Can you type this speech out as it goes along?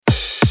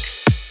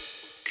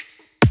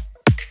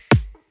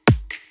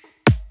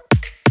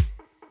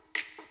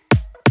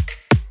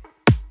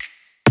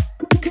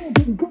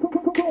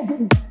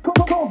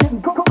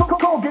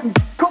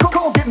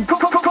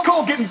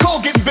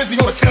busy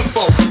on a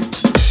tempo.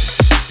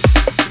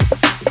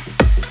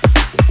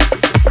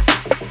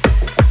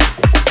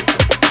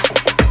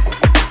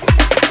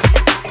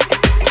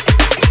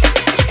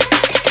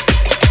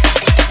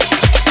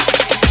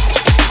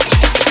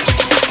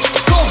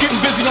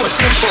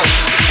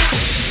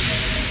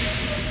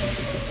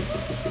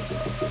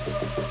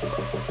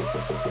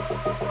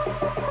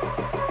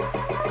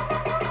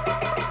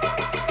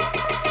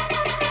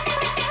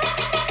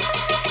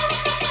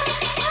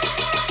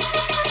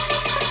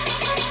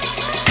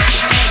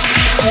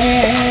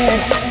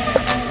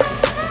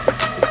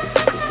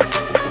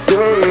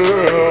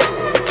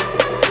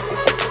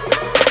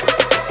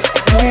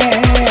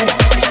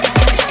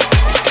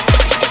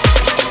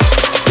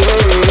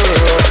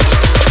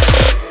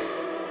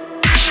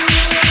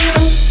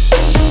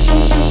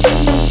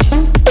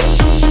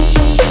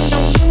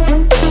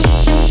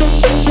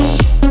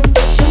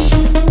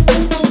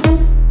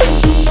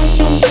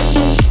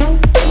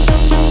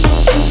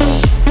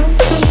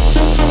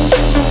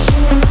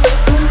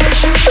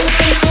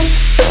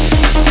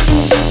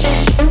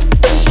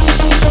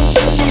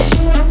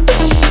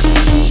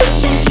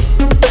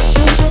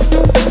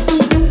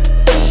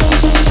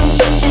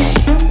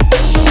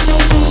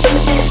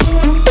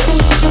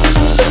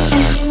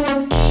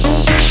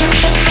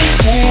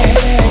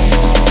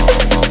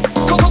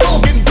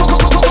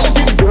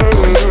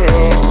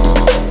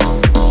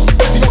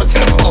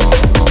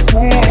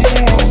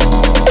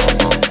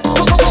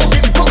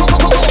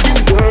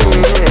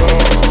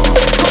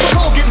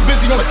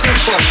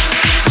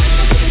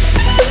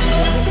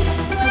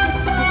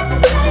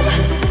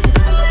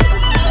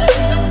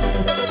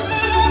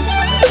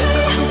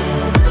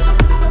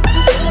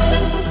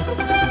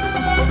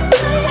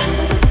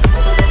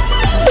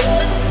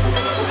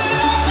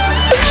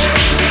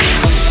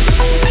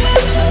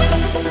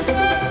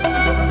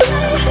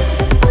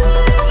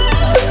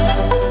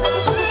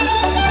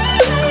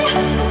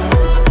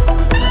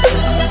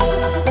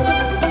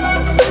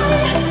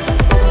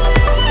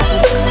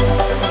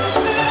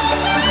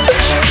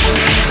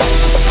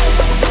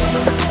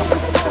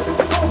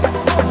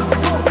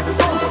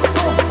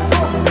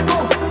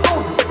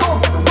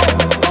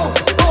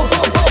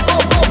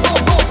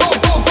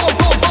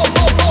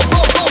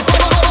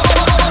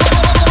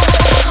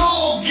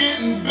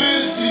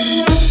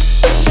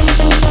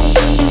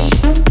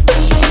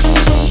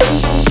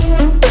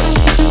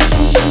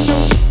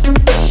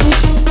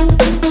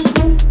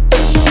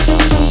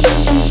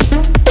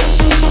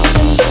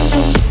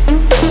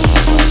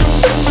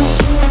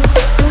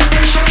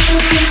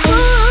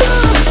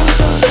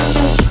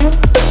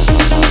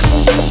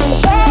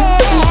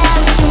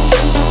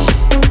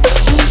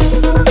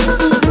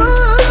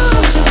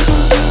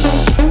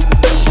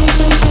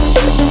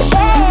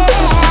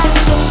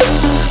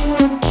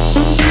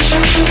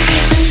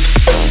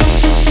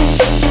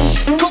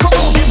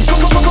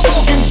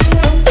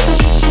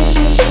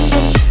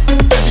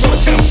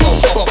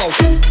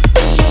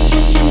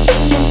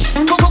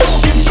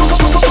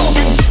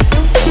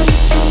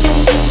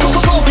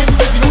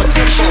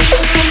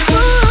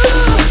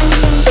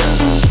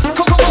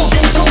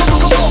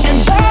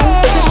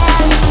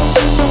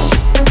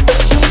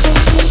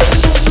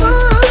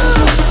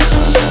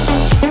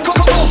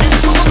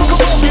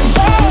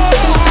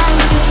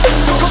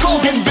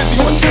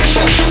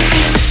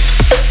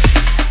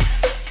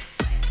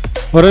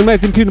 What an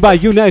amazing tune by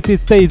United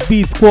States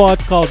Beat Squad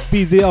called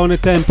Busy on a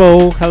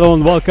Tempo. Hello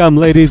and welcome,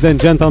 ladies and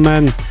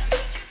gentlemen.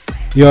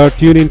 You're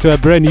tuned into a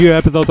brand new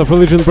episode of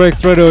Religion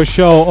Breaks Radio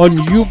Show on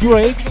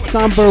U-Breaks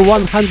number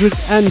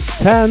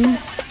 110.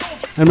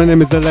 And my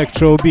name is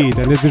Electro Beat,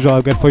 and as usual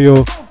I'll get for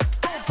you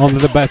only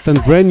the best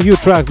and brand new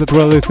tracks that were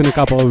released in a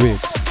couple of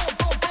weeks.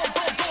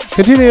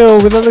 Continue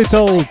with a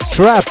little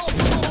trap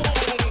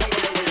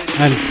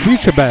and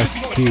future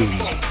best team.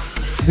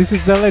 This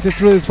is the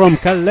latest release from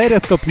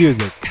Kaleidoscope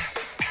Music.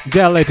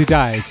 Dear Lady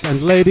Dice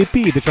and Lady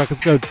P, the track is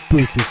called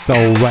Pussy So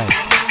Wet.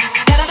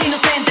 Cara de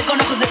inocente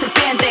con ojos de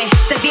serpiente,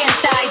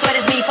 sedienta y tú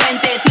eres mi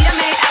fuente.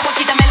 Tírame agua,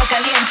 quítame lo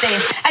caliente.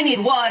 I need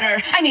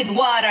water, I need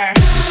water.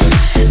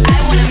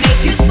 I wanna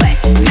make you sweat,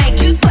 make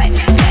you sweat,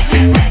 sweat,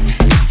 sweat.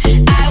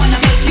 I wanna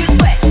make you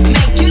sweat,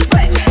 make you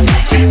sweat,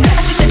 sweat, sweat.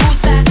 Así te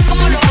gusta,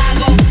 ¿cómo lo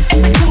hago?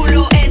 Ese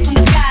culo es un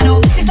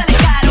descaro. Si sale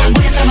caro,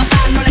 voy a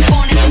trabajar, no le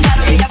pones un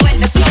paro y ella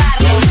vuelve a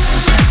sudarlo.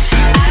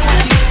 I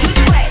wanna make you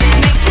sweat,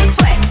 make you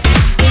sweat.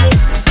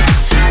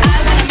 I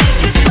wanna make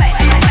you sweat,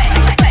 tírame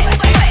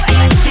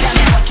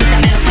agua,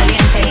 quítame lo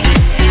caliente.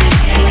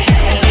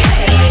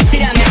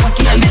 Tírame agua,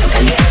 quítame lo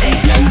caliente.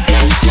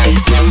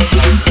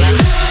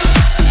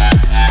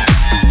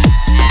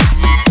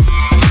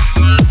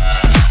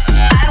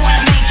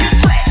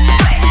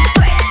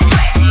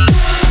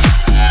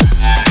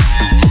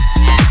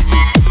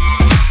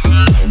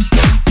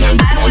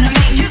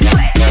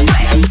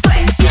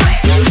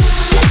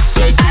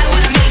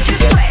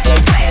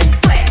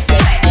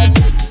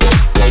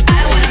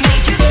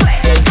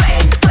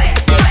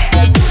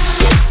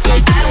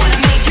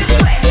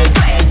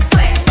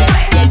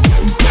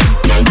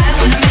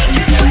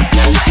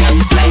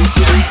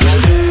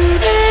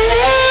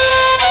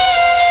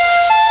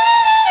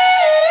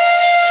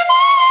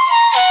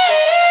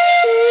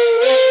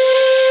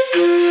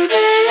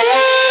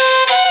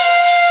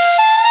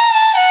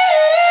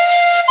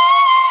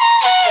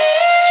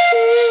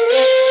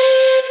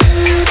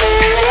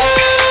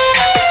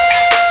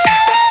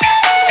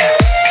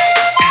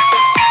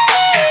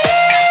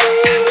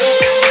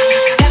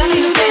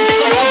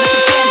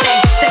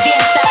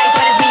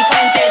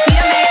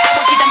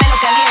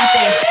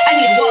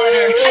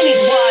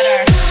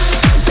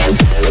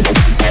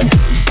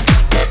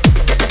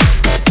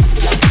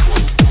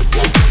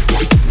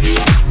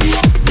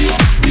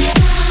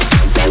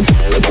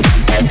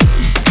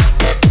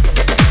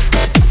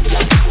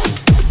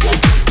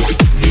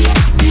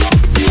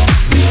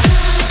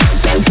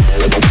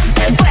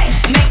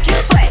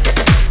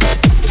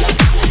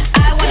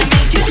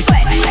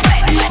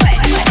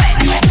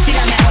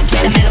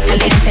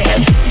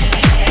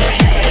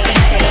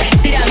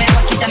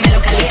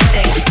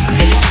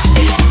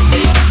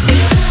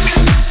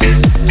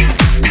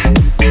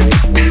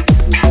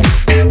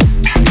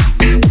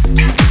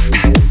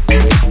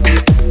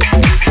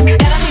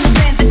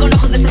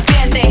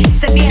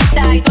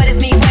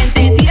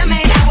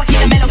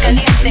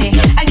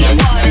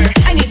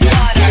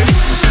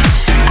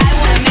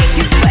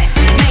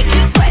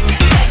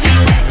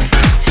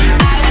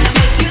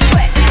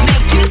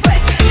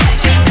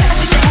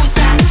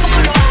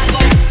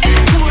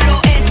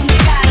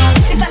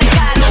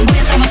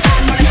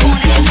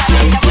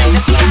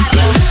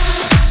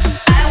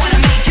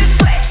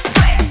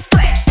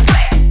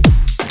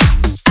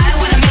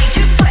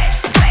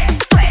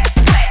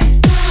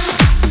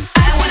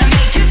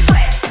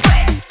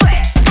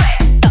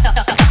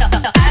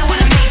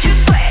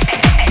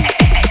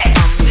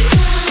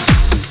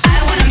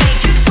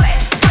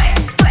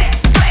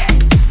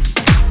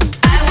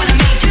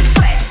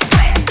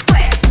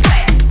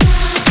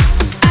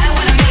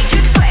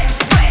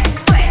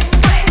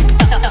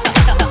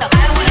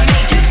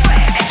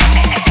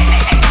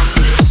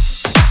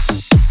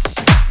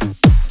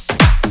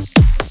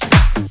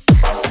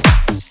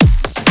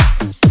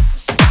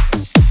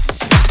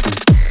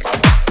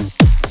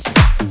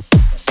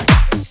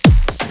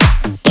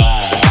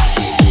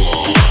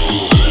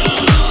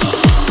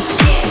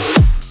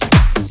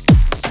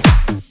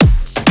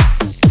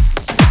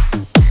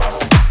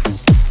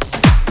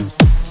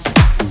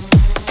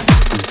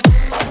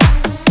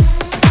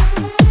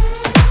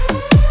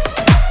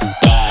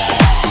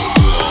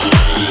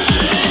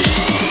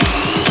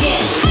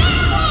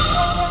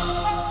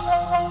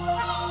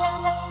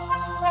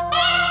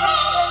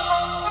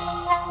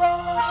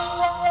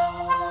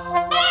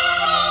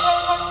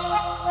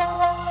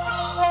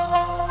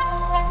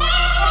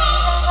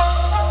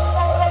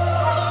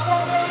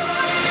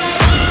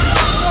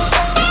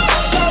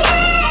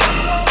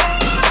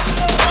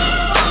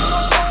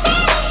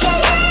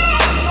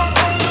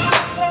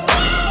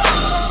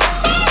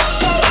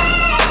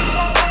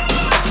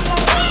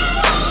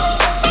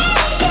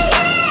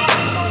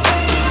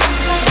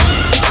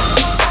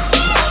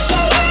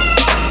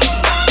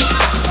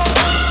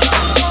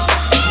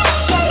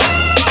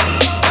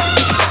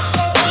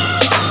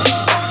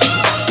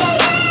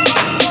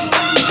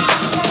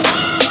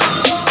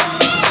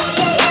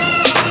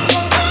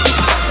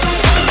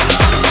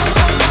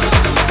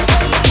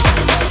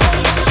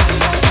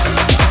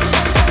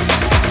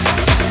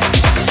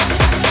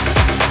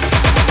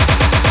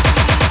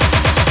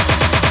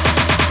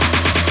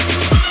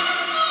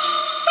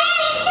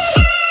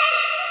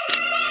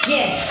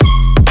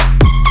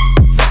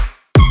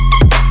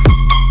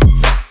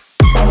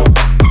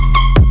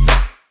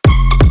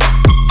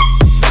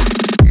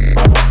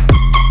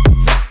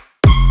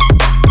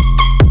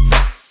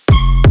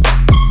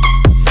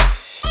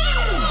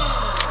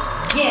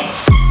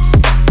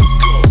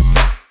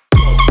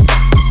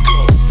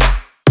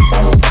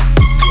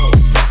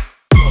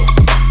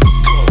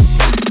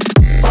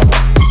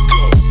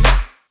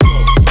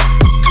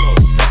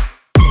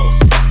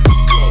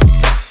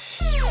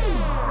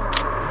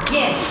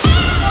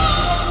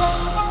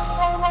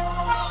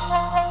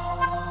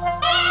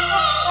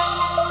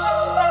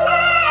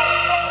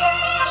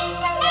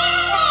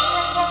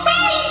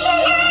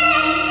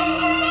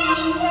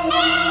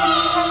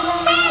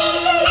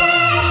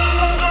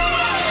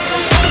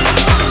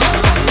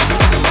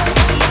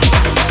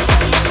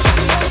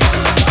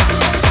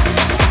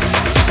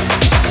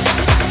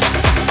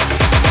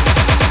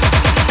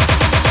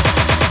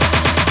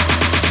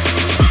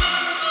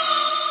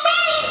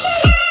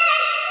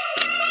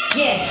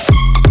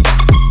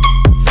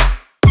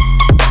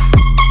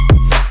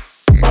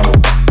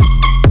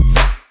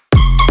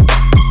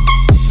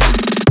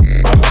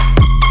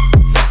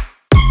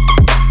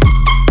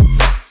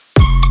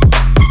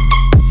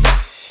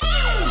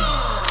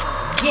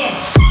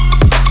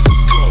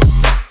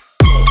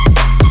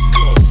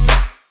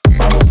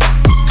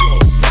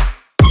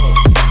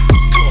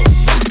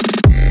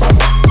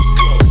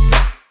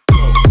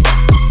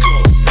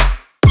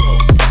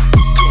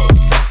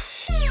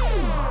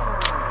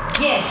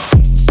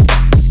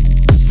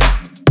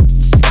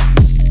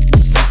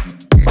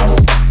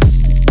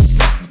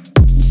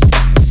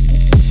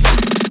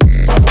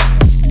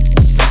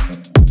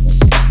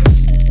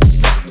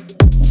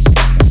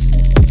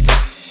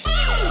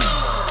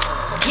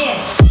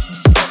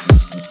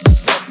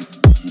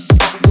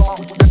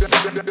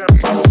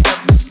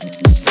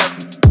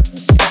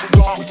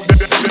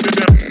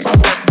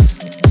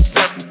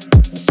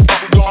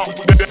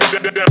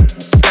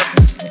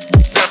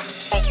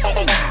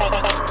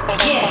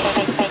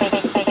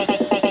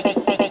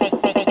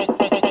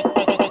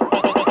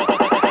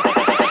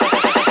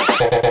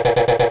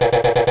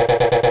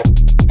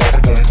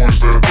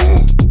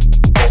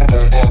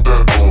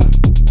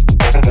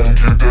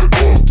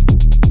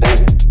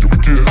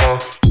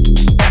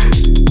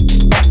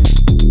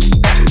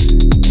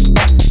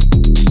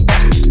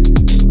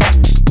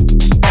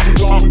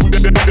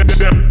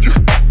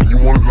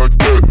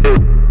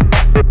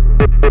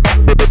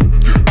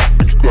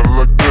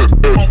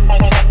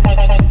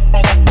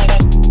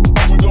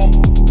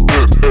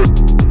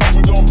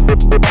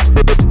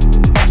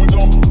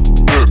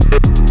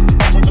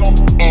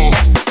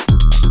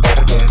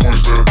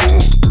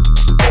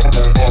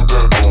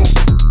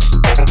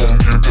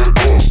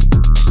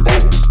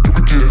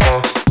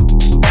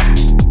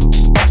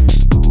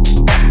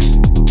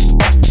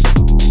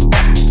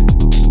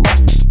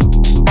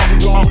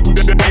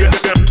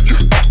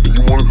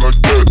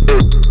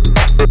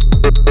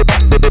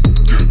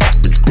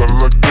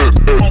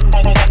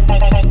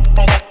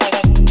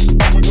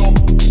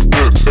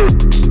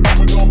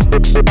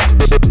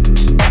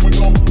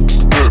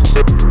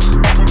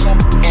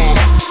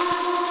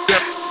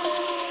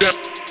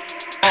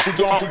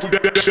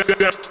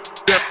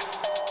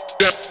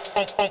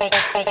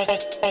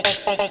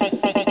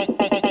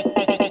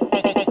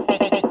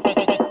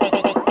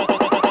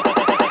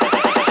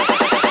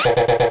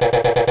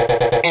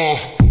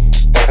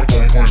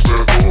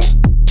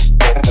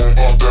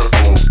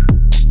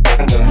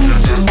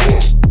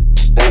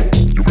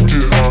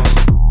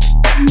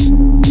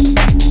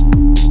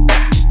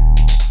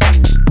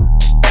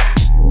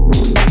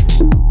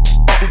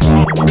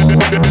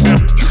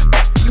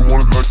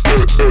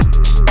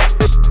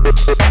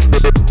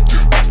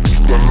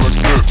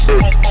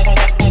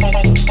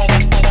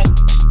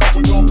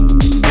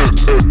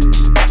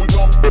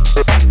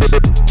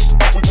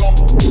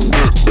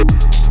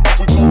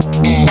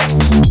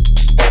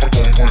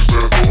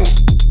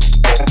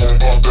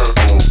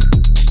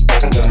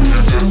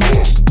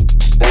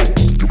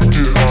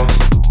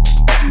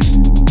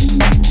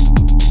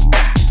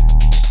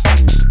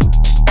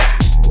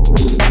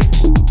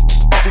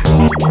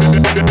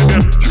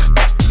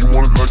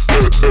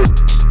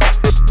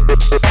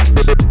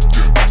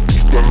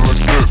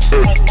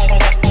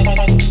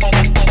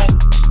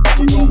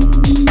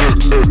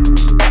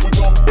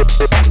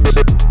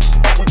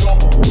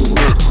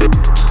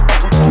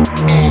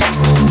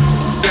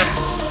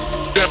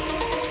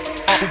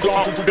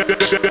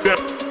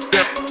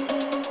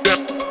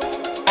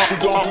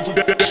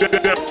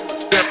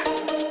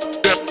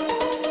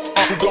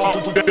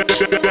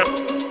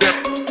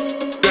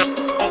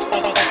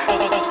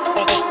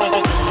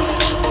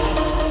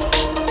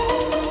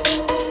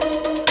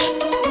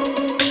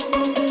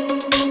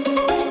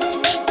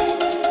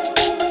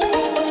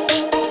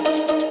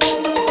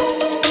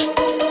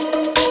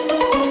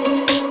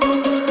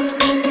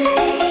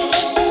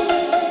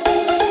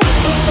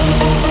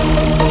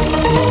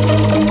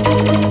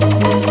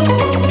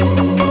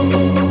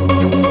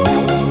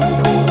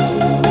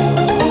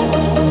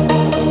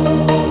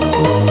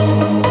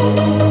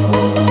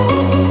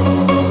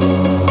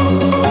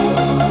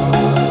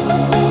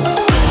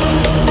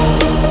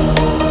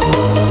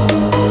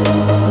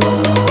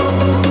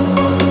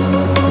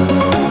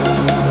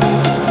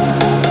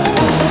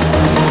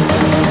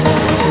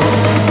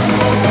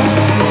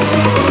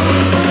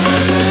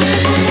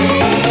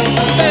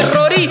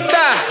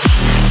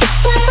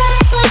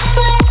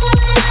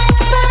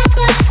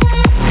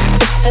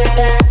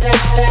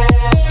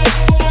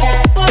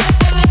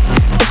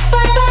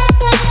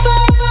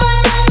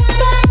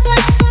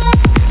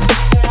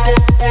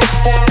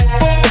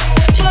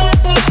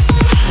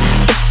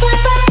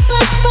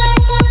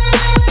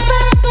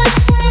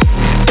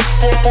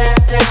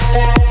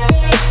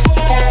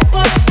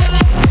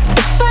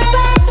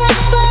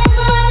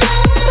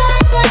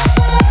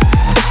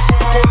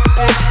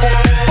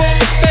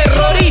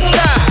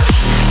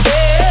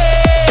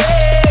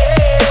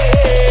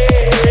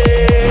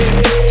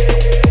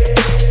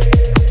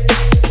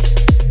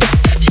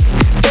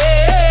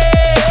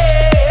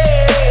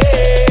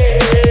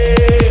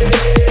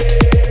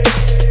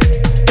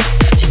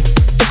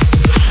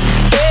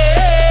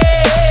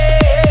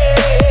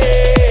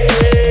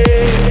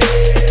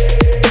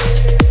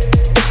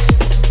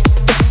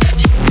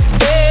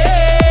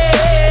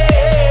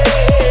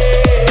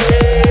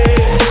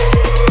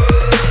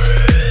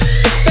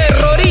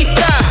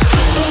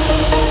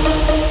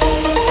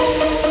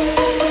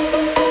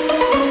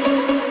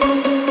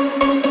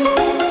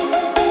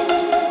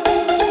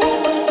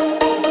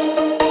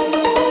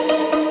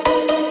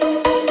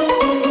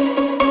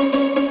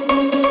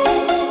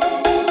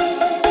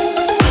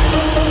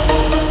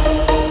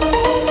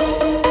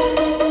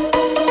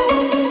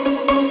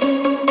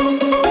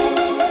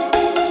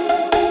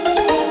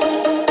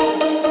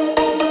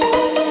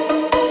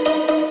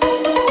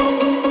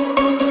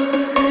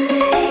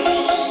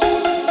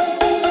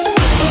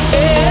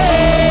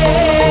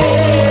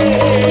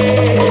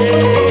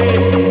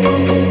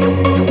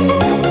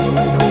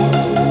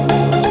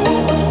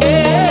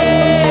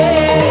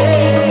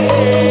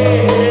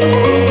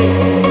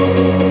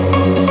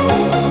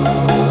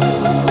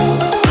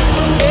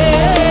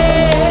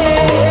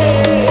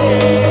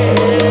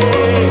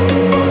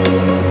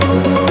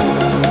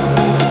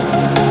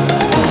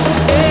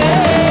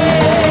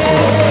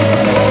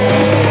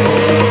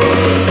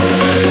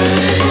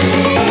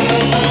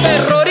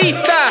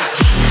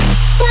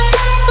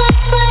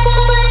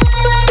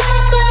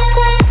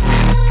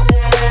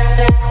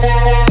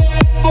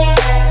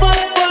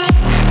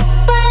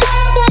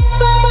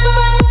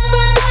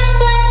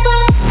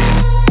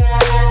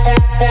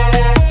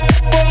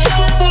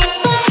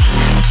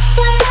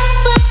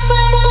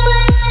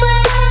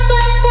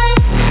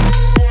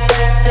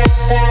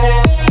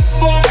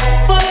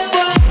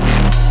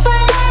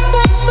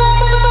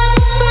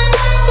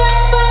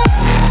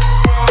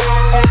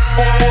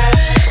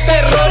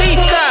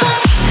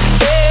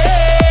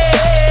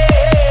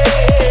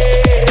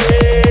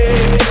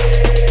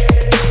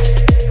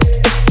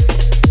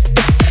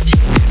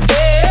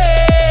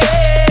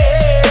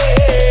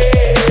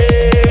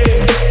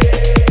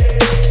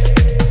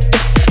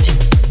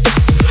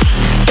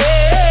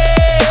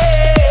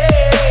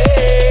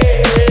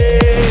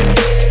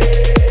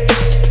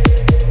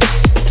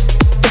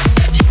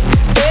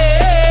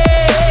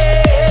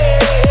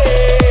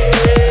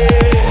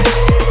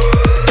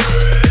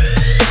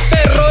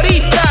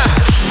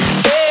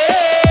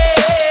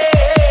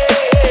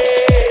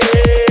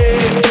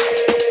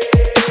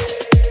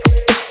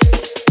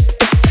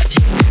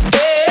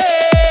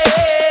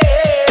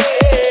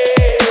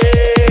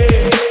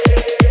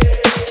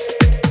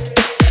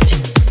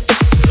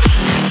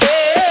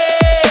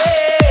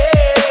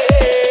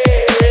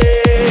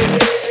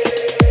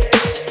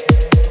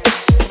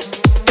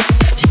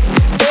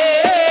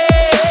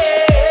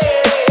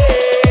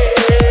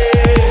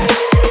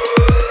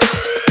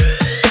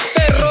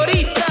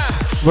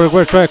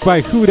 Very track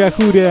by Huda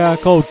Huda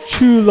called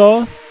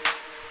Chulo.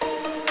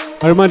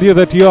 I remind you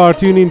that you are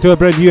tuning into a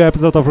brand new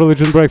episode of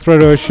Religion Breaks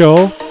Radio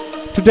Show.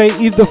 Today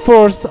is the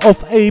 4th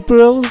of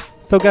April.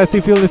 So guys,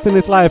 if you listen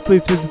it live,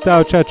 please visit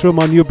our chat room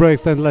on New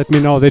Breaks and let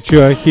me know that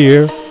you are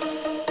here.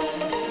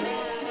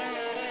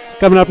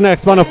 Coming up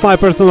next, one of my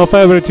personal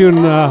favorite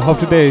tune of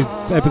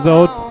today's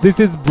episode. This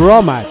is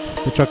Bromat.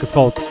 The track is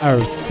called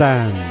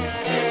Arsan.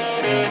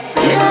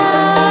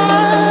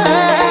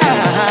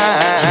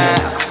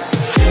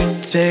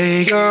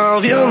 Take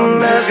off your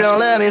mask, girl,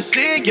 let me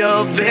see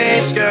your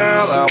face,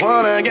 girl. I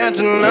wanna get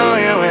to know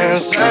you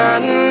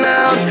inside and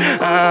out.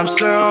 I'm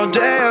so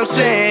damn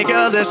sick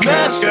of this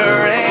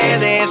masquerade.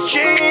 These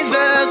chains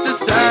of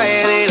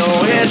society to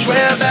which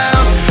we're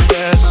bound.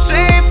 The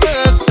same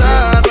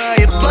facade where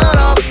you blood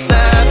off the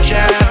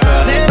Snapchat,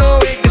 but it'll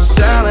make us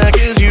silent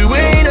cause you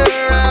ain't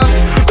around.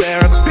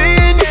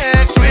 Therapy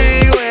next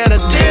week with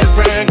a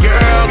different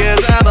girl,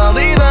 cause I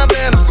believe I'm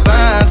gonna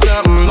find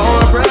something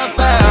more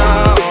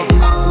profound.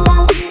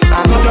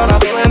 I'm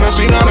feeling the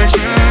scene I'm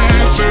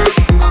existing.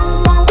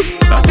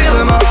 I feel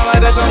in my heart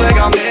like there's something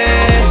I'm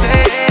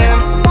missing.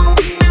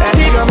 And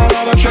he got my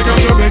other chick up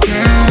to be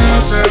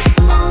kissing.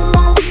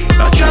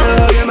 I try to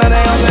hug him and they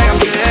all say I'm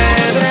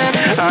driven.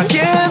 I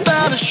give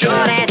out a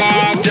shorty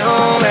that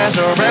don't mess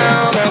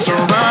around.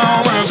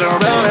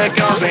 It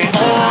causes me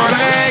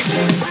heartache.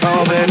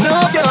 Open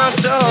up your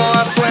soul,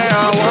 I swear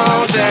I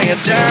won't tear you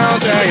down,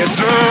 tear you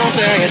through,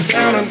 tear you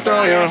down and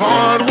throw your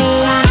heart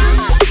away.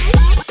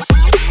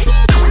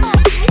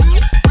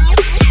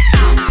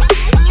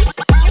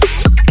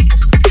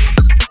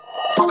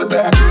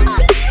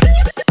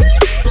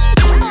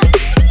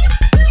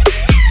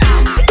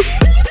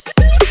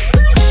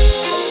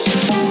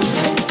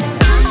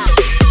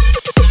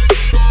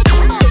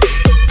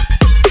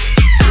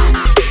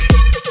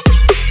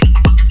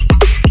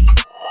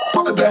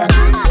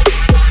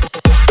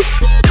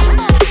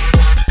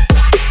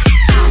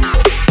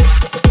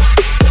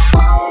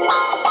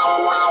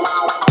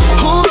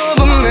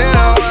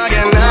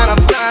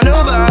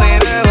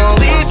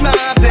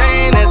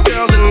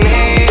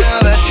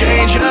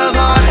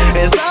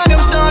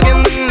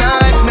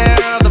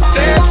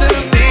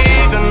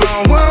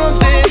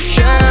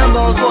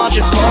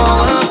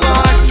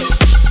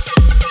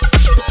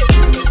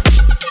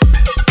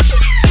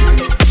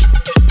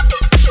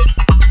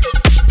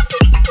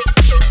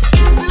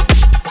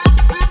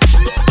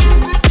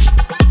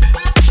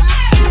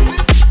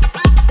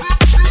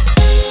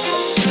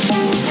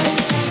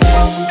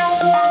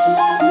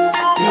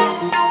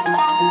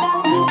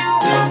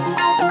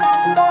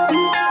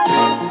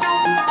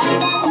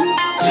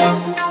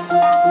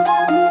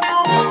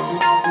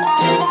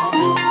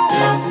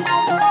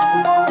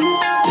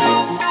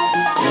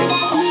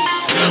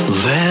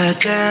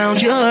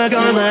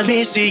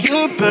 See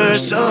your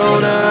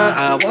persona,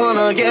 I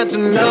wanna get to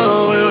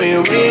know who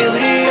you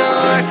really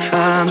are.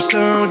 I'm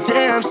so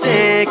damn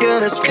sick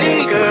of this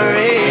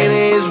fakery.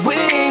 These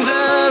wings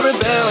of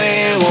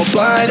rebellion will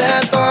fly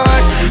that far.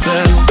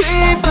 The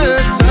same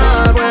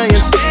facade when you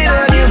say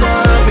that you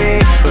love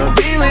me, but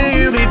really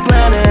you be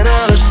planning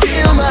on to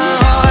steal my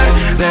heart.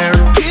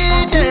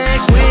 Therapy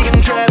next week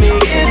and trap me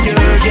in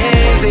your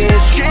games.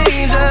 These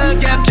chains of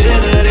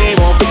captivity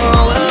won't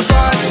fall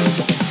apart.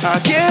 I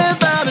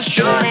give out a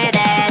shorty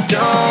that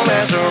don't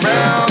mess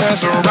around,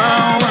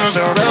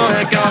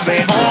 it causes me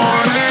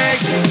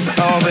heartache.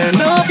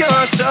 Open up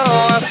your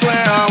soul, I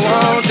swear I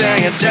won't tear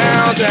you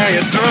down, tear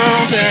you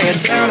through, tear you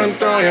down and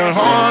throw your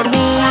heart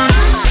away.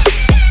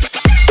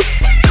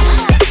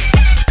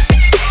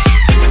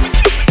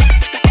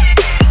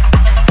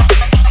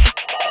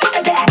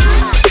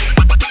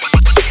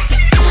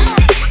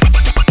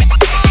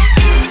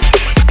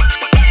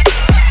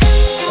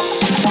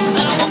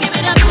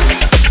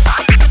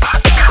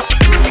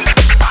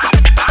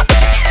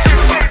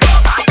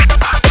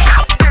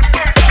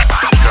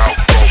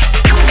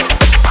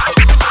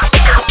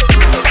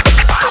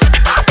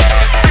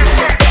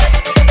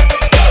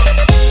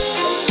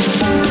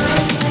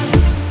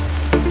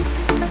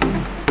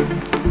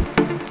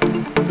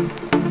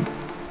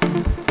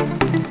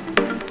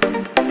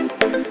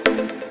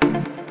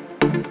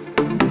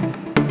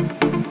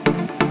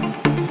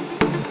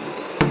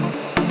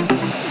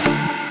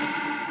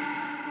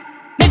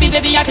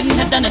 Baby, I couldn't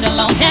have done it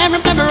alone. Can't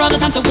remember all the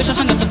times I wish I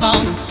hung up the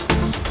phone.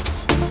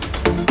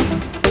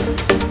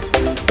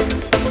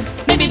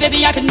 Maybe,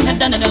 baby, I couldn't have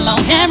done it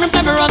alone. Can't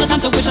remember all the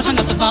times I wish I hung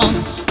up the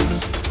phone.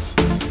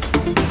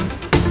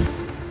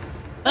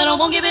 But I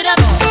won't give it up.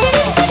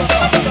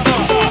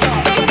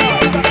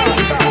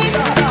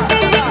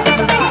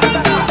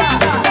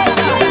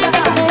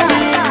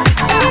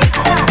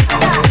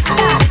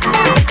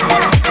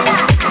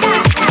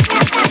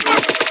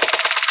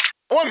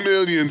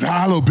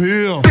 $1,000,000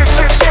 bill.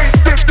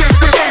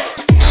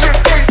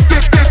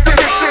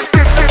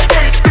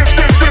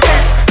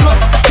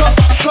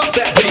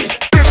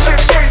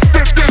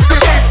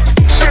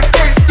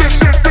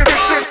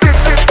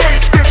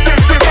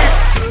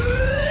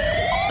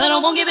 But I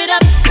won't give it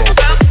up.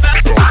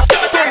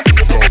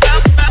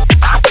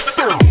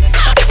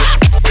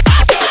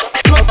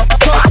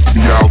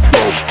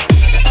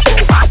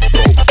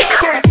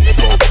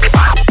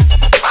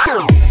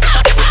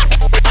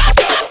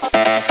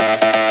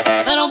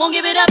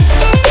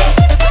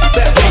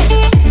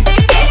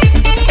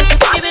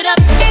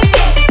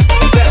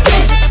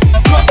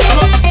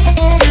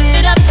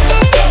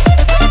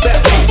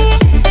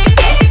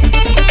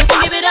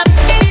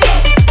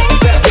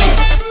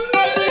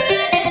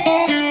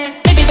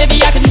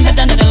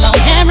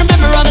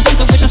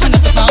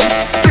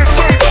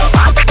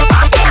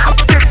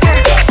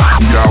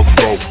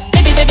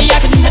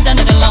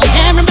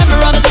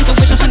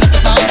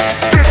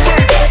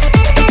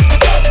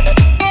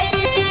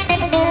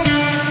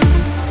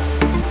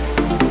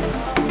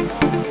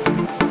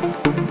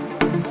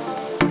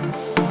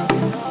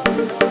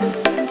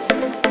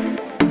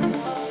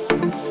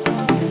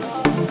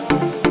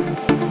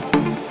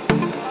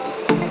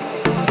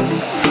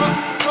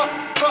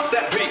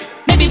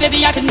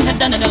 baby, I couldn't have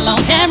done it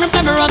alone. Can't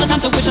remember all the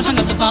times I wish I hung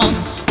up the phone.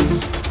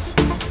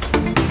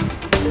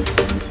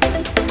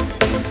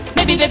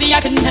 Maybe, baby,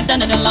 I couldn't have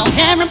done it alone.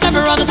 Can't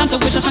remember all the times I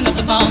wish I hung up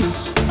the phone.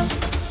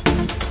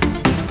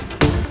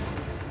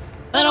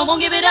 But I won't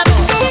give it up.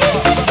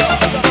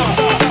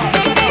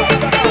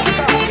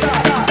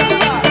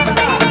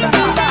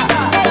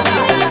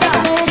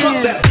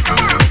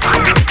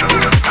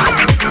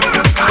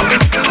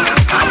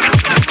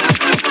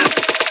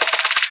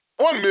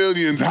 1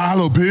 million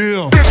dollar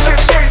bill.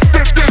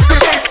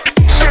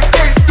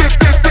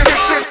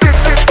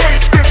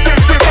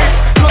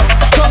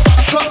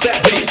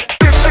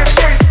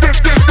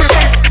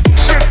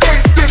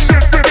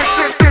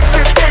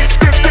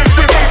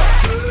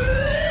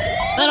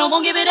 But I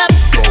won't give it up.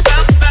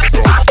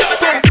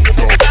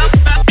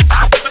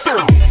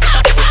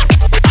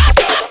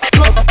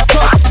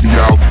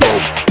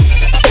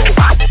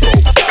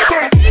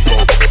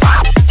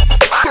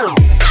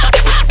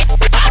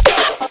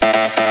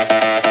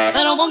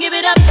 Give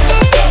it up.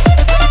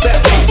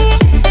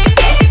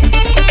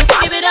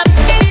 Give it up.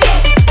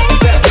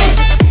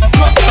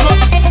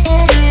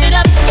 Give it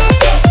up.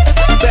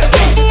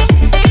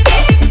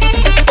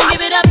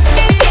 Give it up.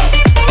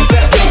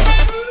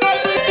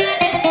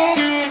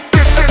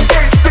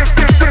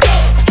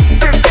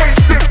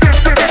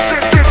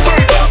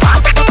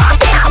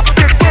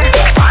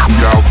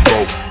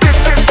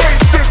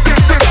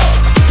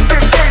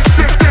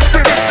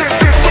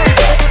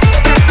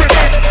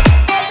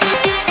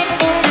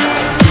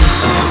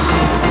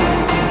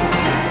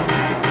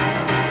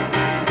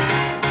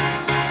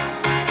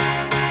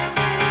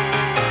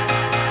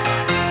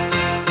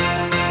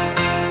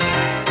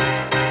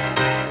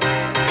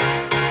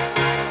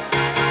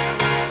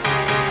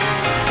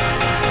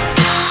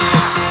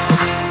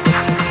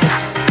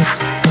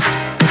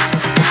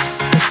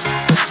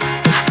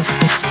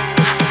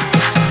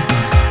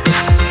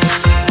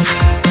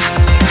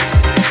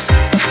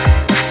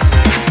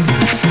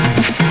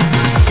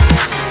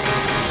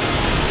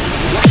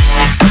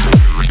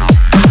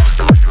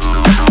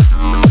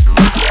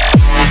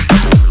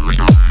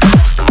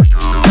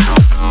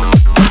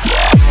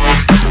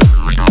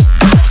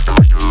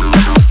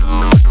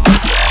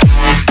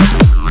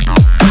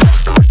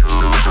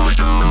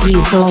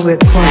 Diesel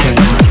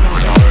Recordings.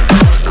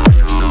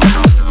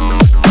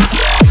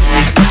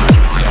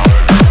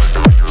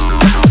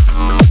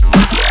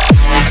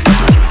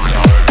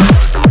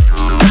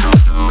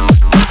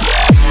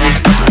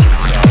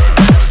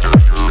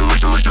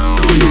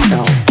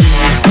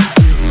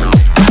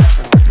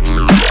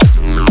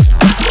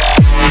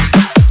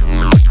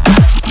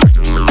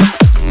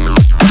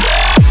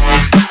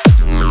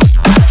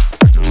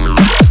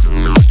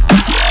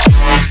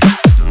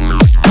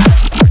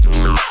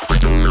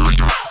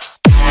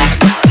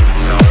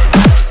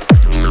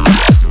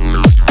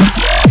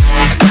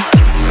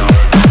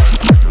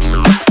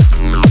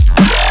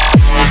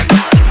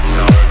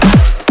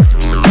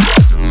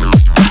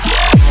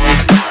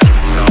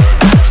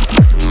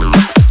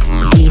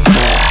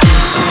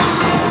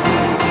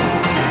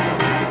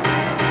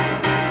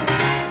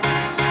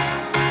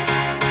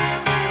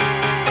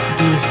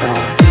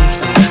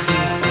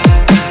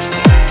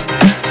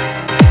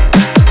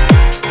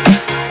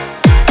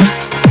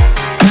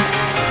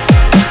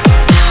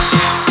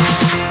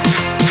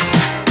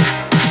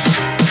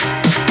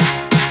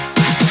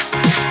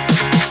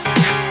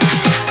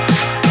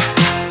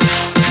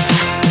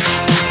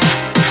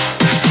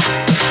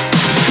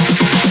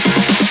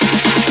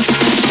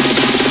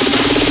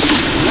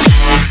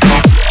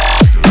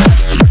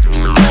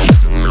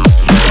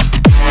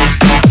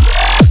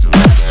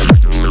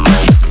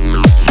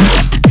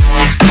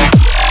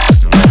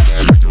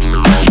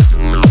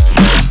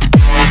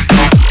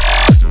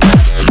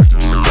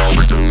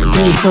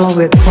 Diesel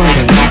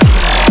Recordings.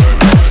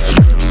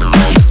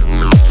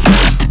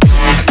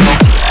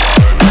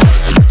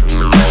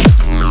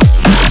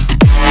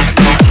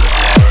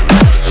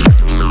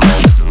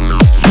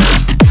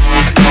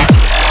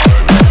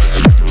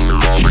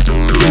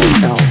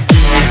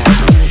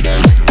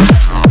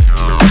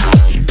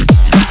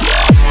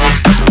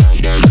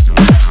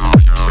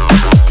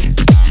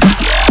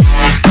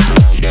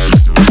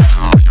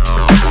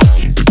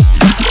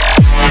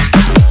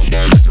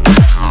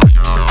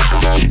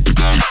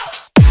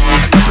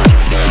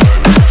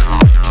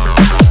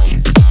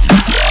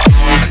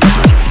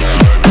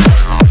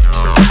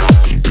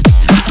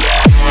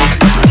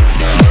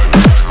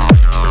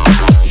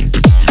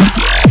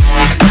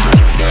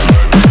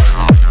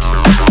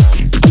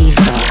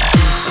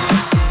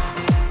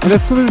 An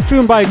exclusive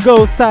tune by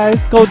Ghost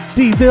Size called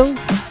Diesel.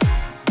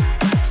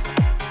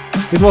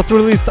 It was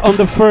released on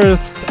the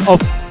 1st of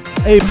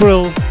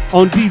April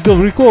on Diesel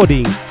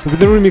Recordings with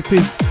the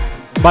remixes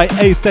by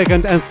A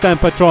Second and Stan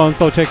Patron,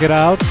 so check it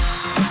out.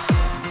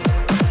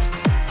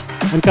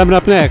 And coming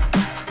up next,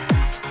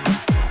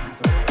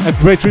 a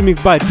great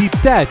remix by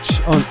Detach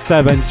on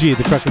 7G.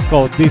 The track is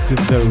called This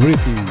Is The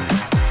Rhythm.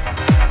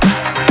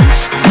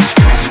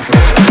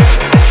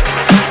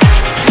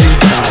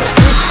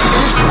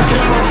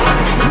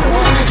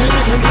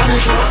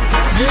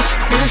 Finish This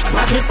is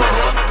bracket bar.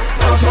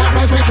 Those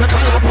rappers make you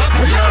kind of pop.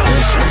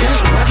 This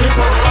is bracket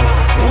bar.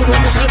 Oh,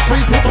 when you say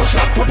freeze, people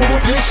stop.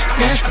 This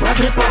is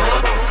bracket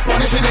bar.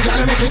 Wanna see the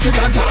guy make it to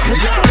gun talk.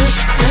 This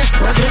is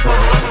bracket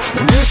bar.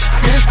 This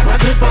is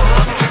bracket bar.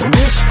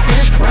 This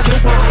is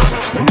bracket bar.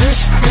 This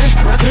is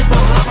bracket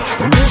bar.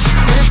 This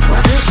is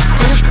bracket. This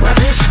is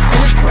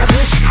bracket.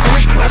 This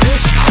is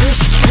bracket. This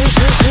is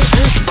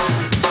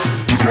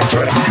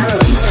bracket. This.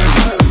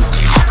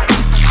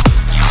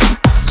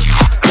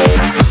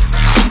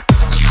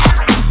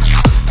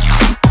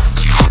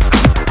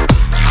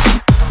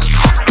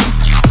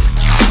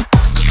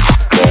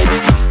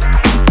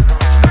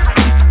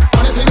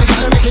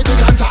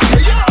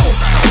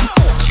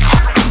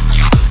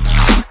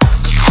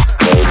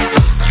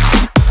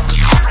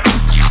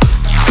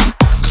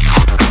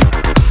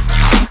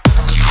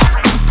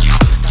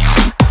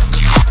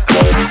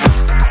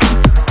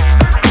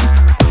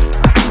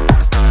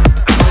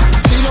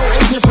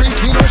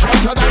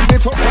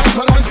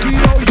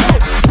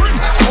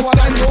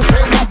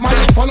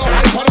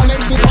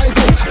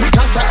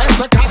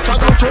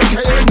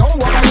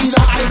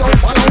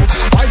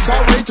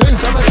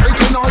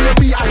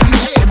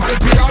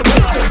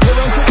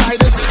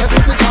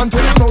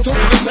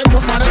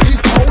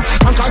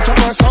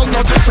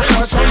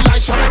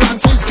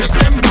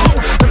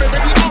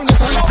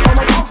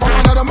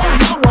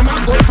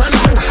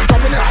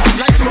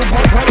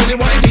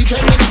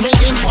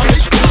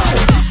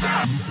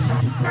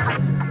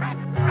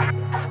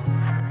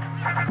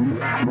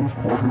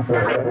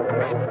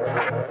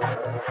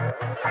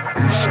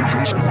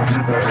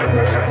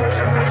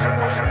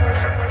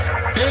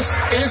 This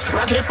is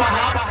bracket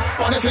bar.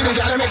 Wanna see the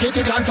guy make it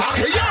to gun talk.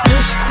 This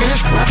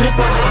is bracket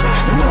bar.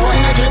 Boy,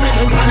 they can make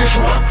him punish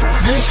what?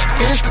 This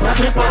is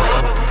bracket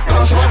bar.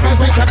 Those rappers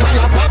make you kind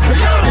of pop.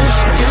 This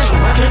is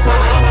bracket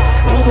bar.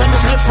 Oh, when you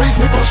say freeze,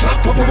 people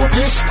stop.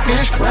 This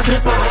is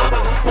bracket bar.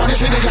 Wanna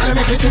see the guy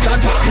make it to gun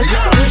talk.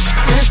 This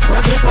is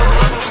bracket bar.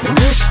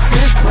 This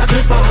is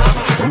bracket bar.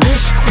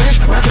 This is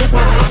bracket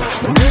bar.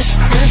 This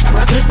is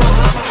bracket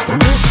bar.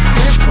 This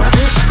is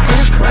bracket.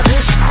 This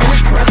bracket. This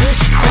bracket.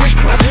 This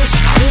bracket. This.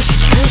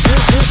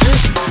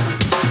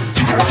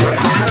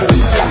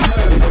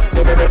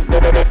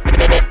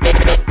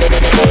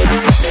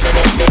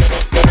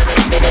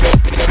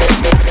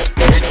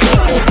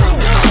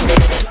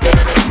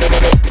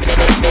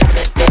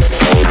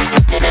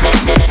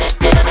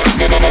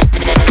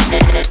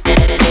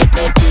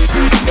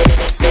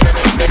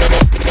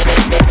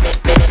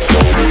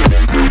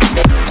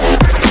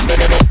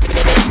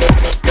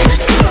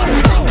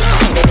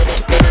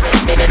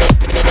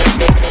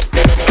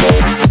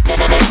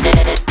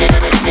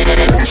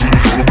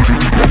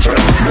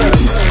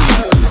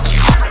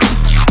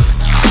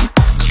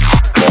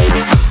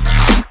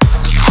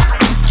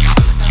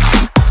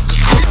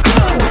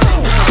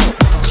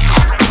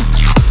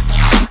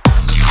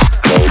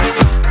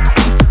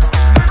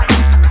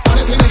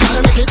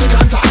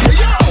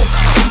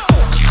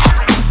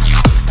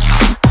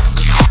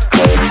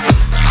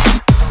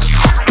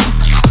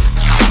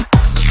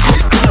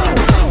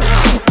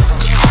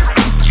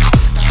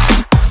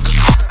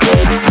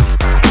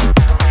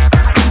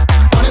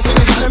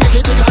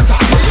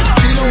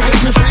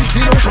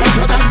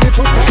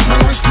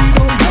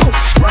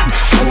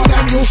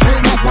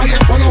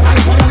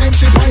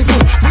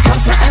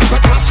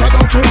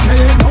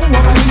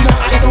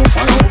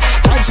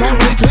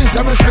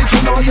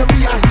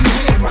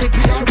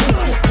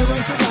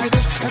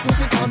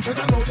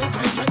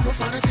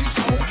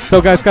 So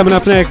guys, coming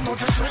up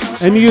next,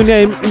 a new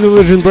name in the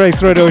Illusion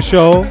Breaks radio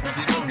show.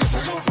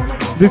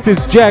 This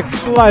is Jack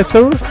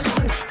Slicer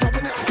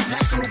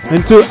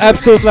and two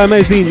absolutely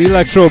amazing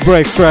electro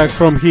breaks tracks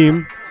from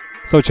him.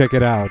 So check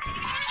it out.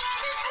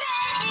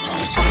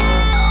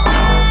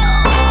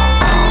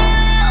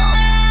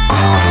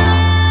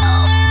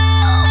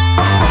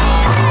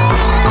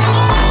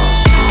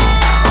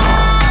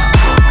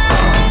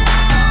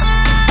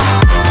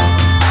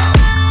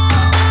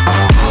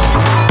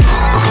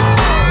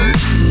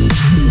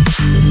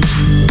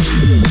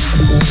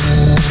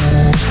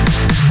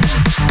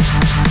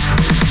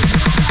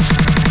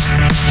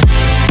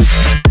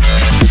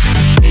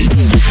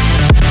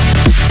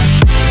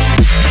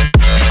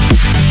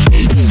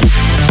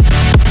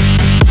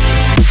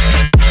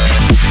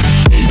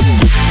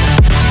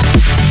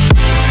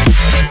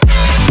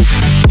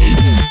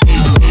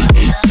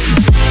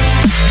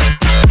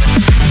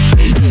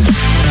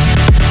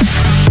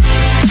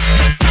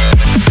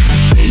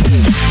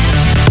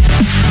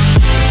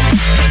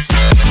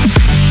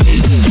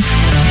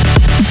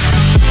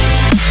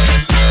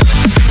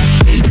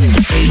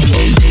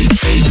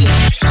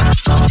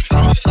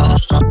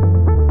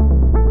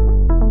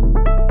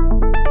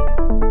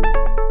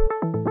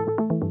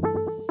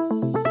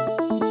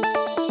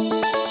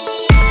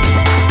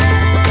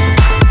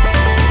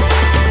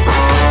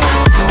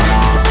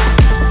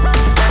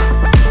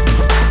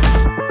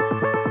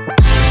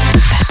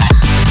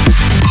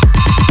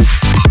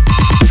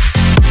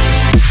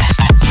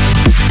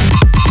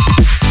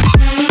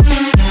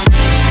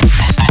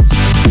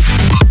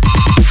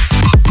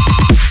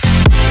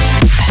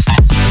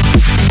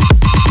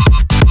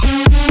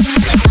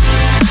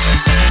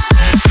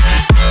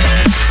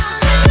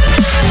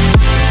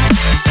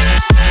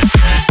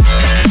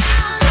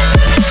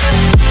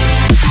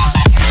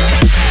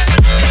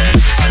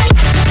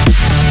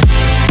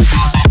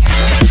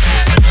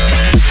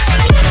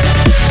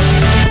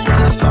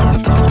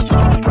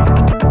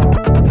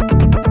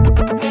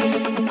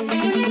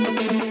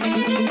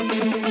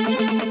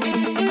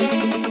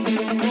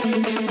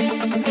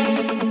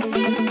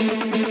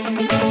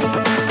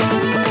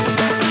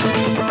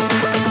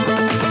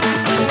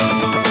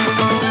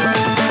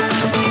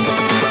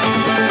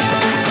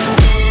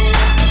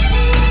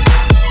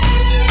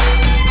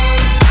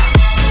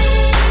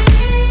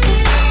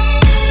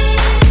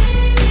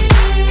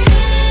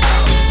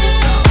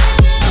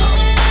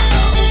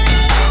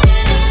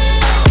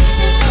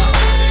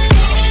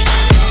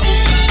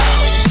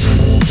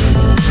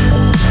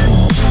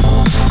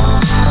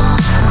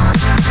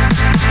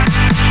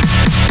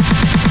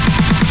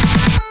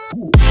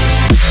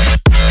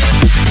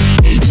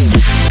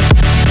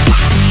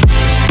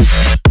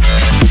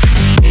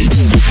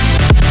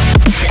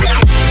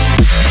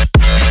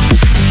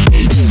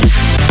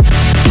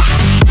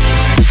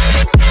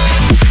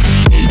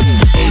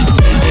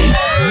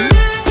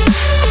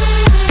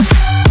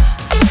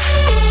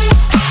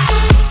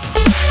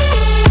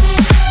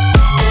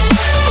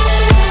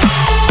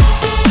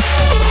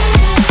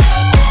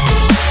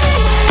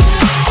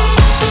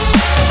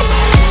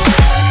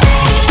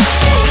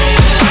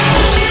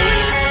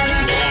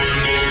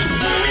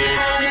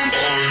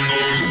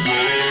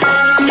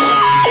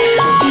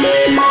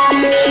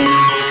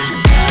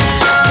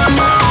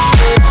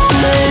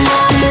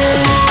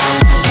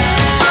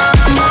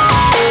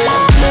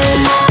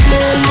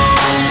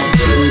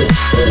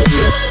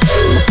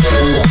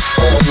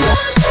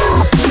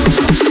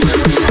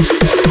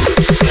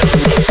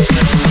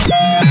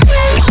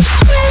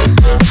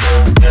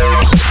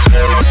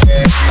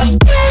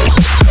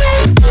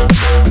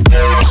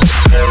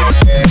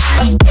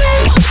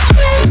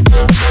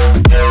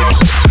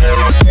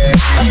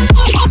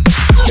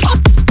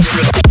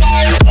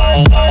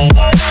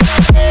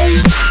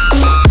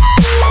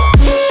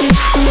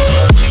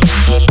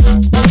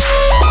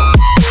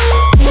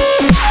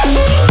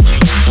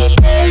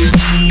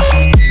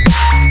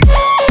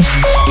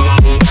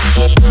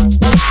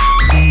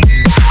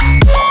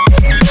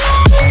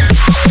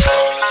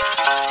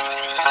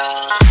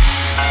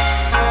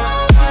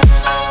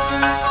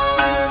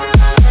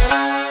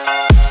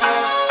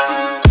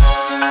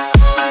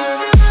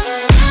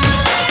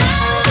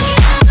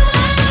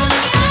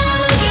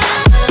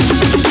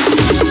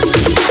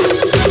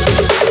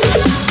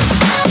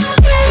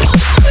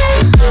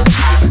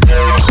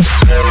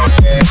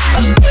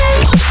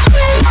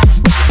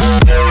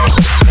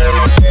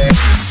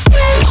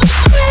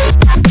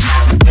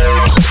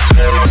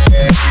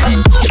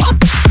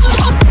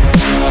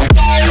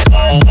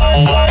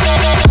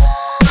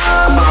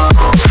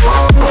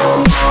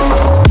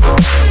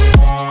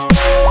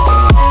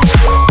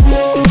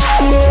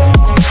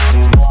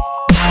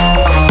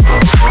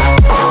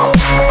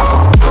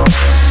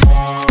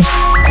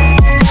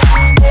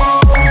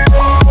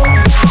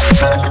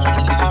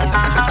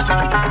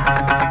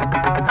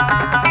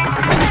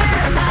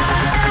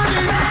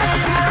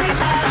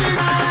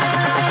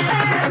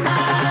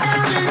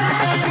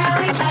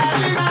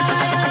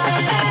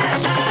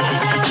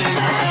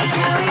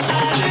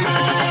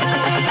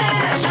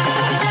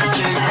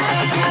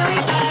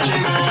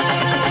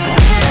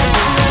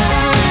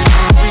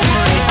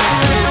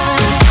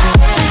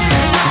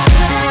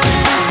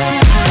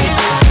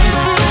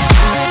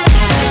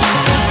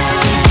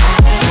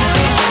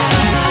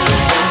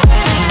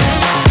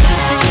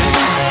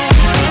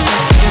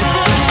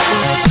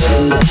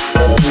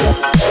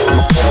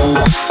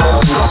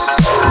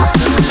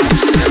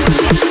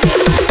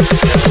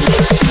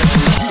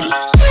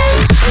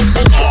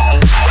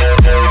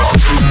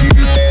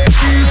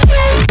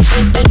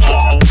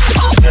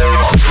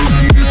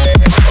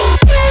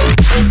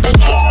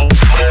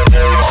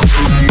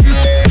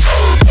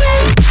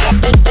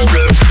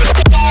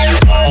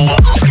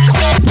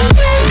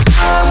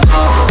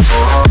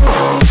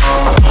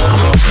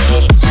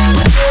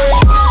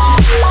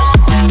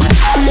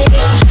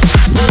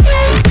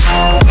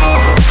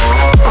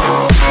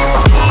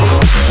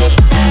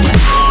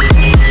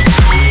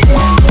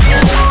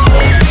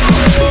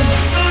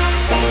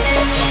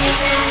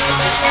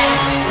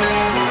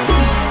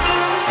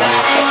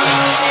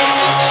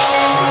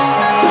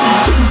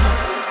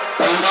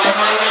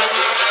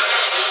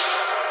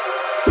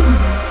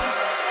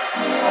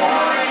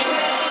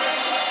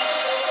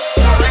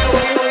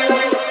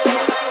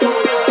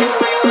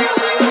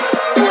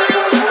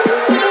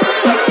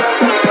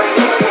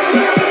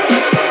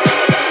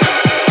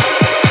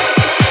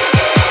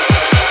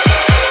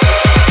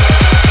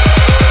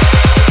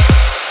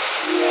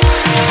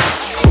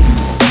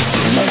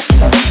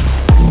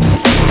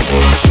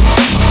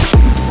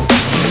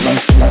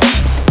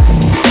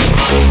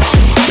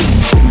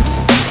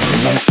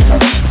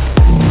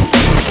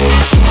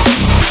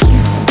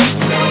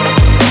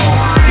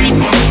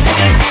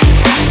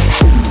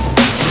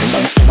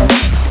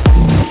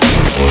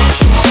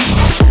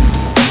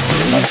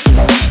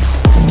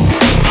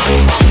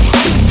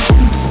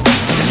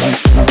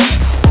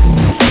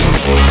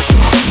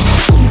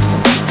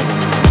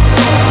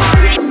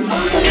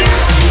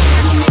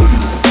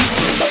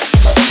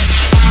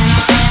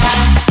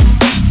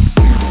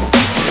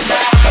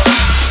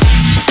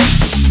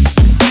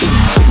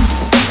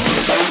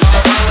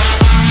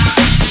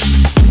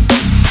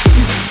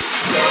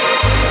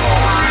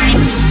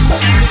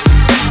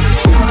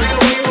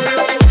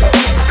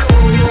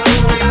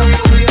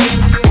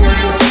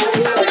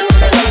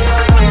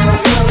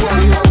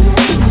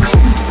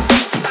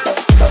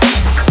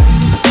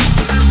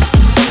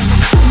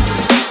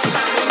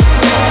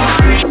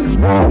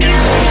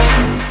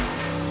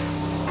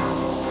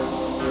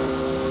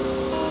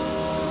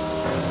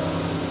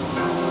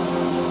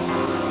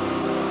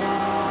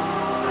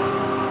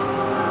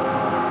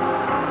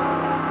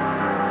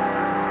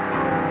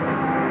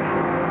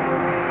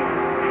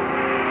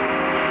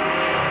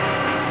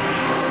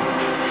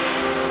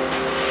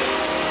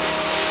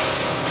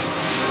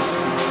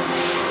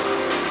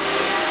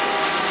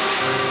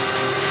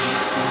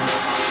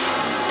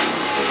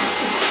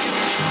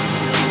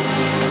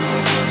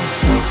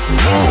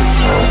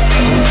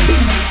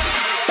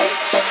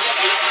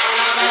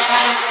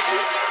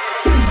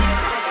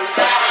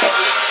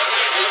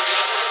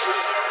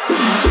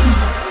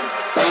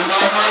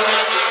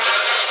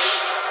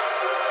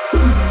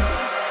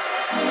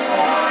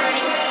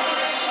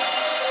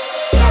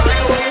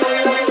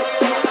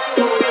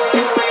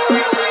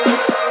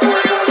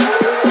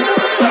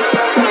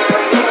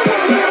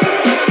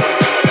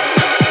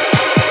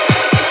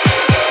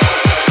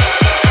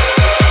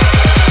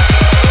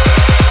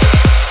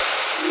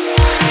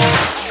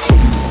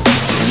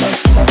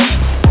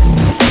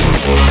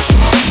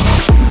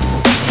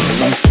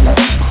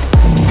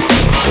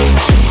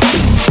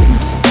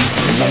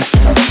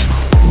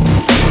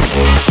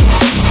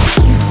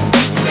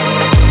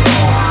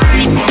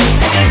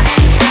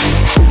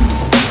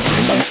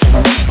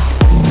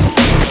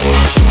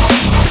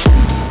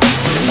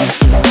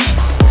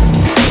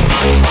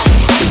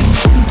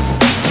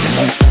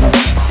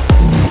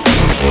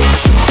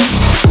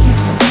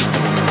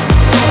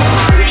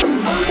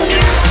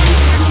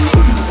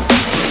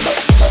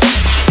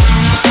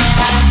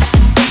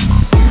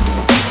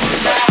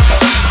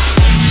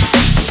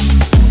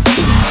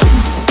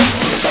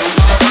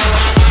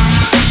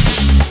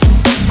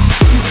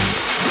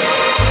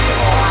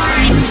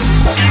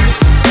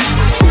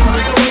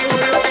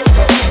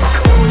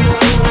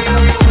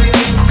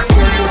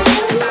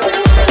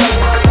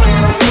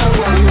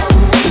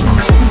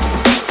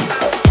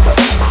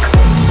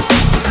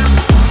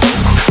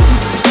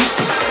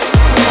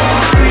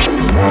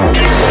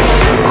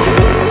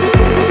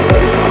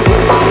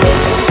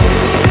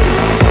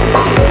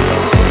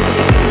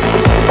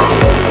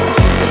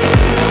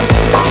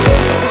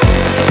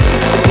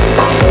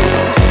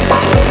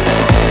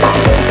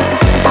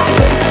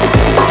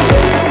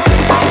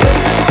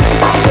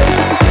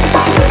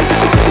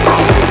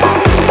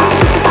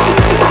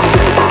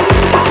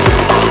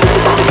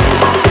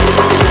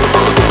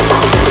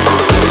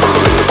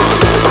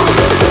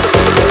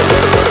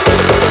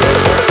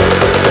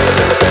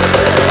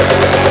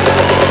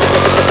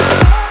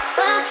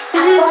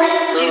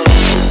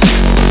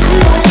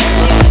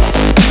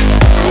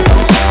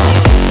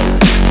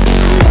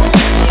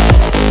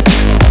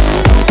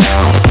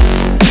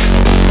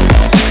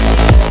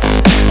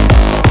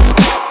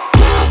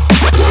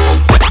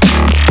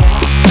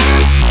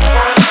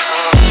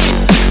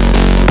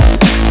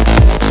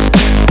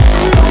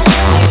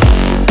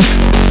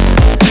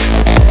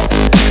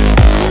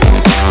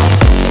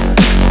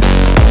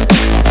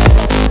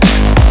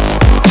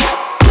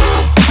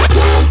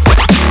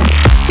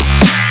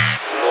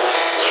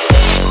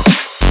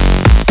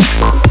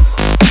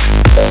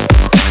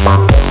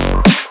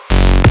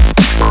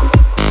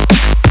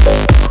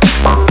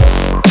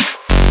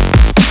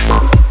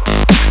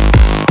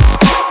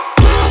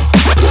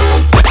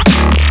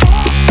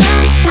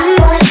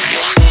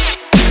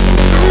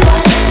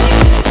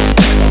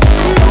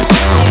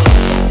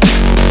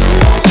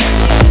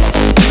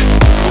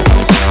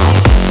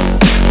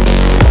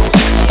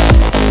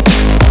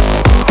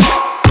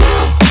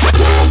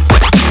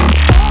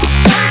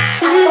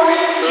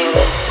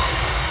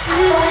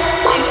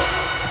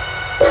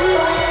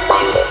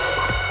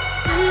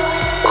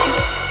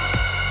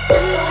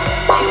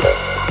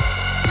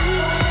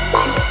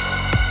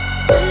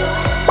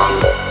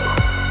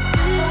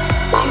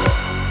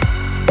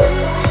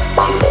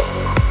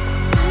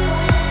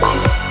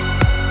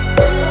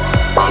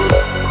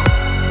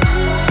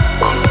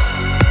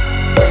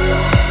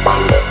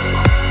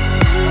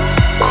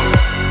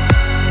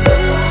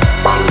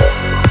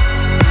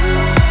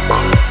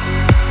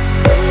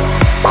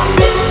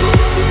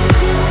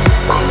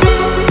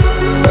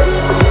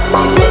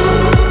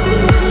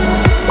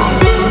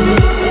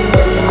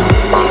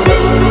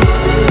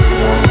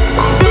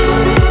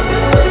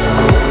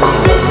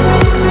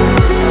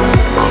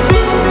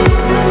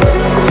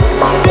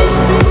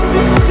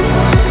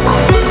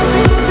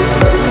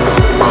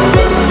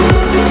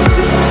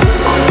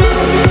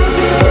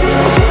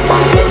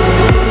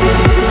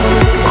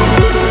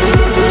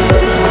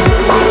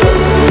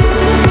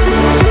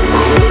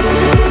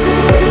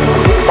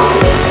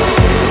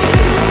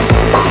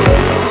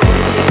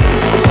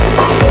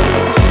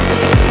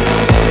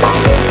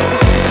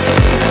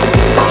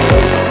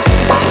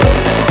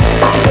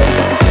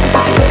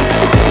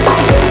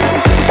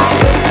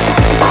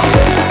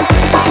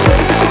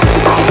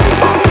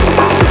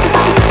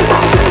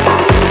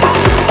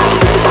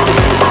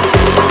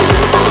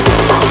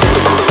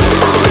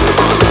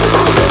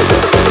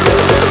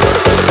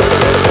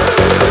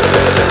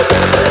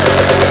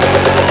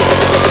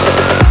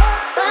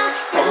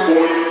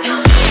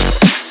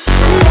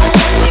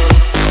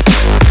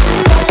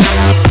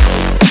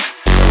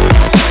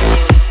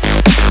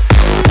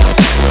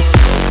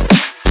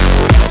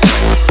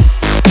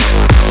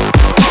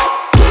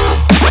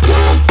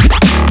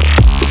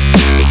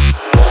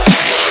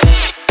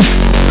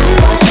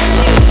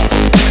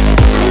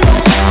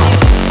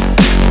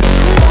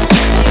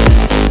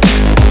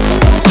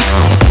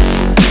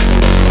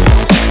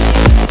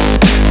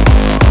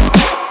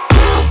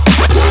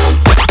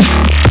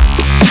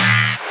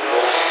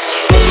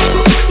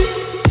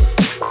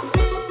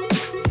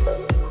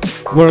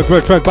 were a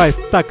great track by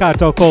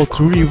Staccato called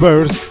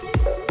Reverse.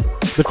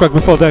 The track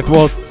before that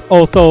was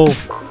also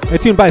a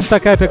tune by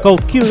Staccato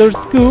called Killer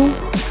School.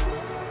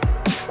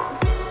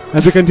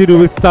 And we continue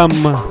with some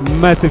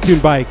massive tune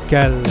by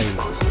Kelly.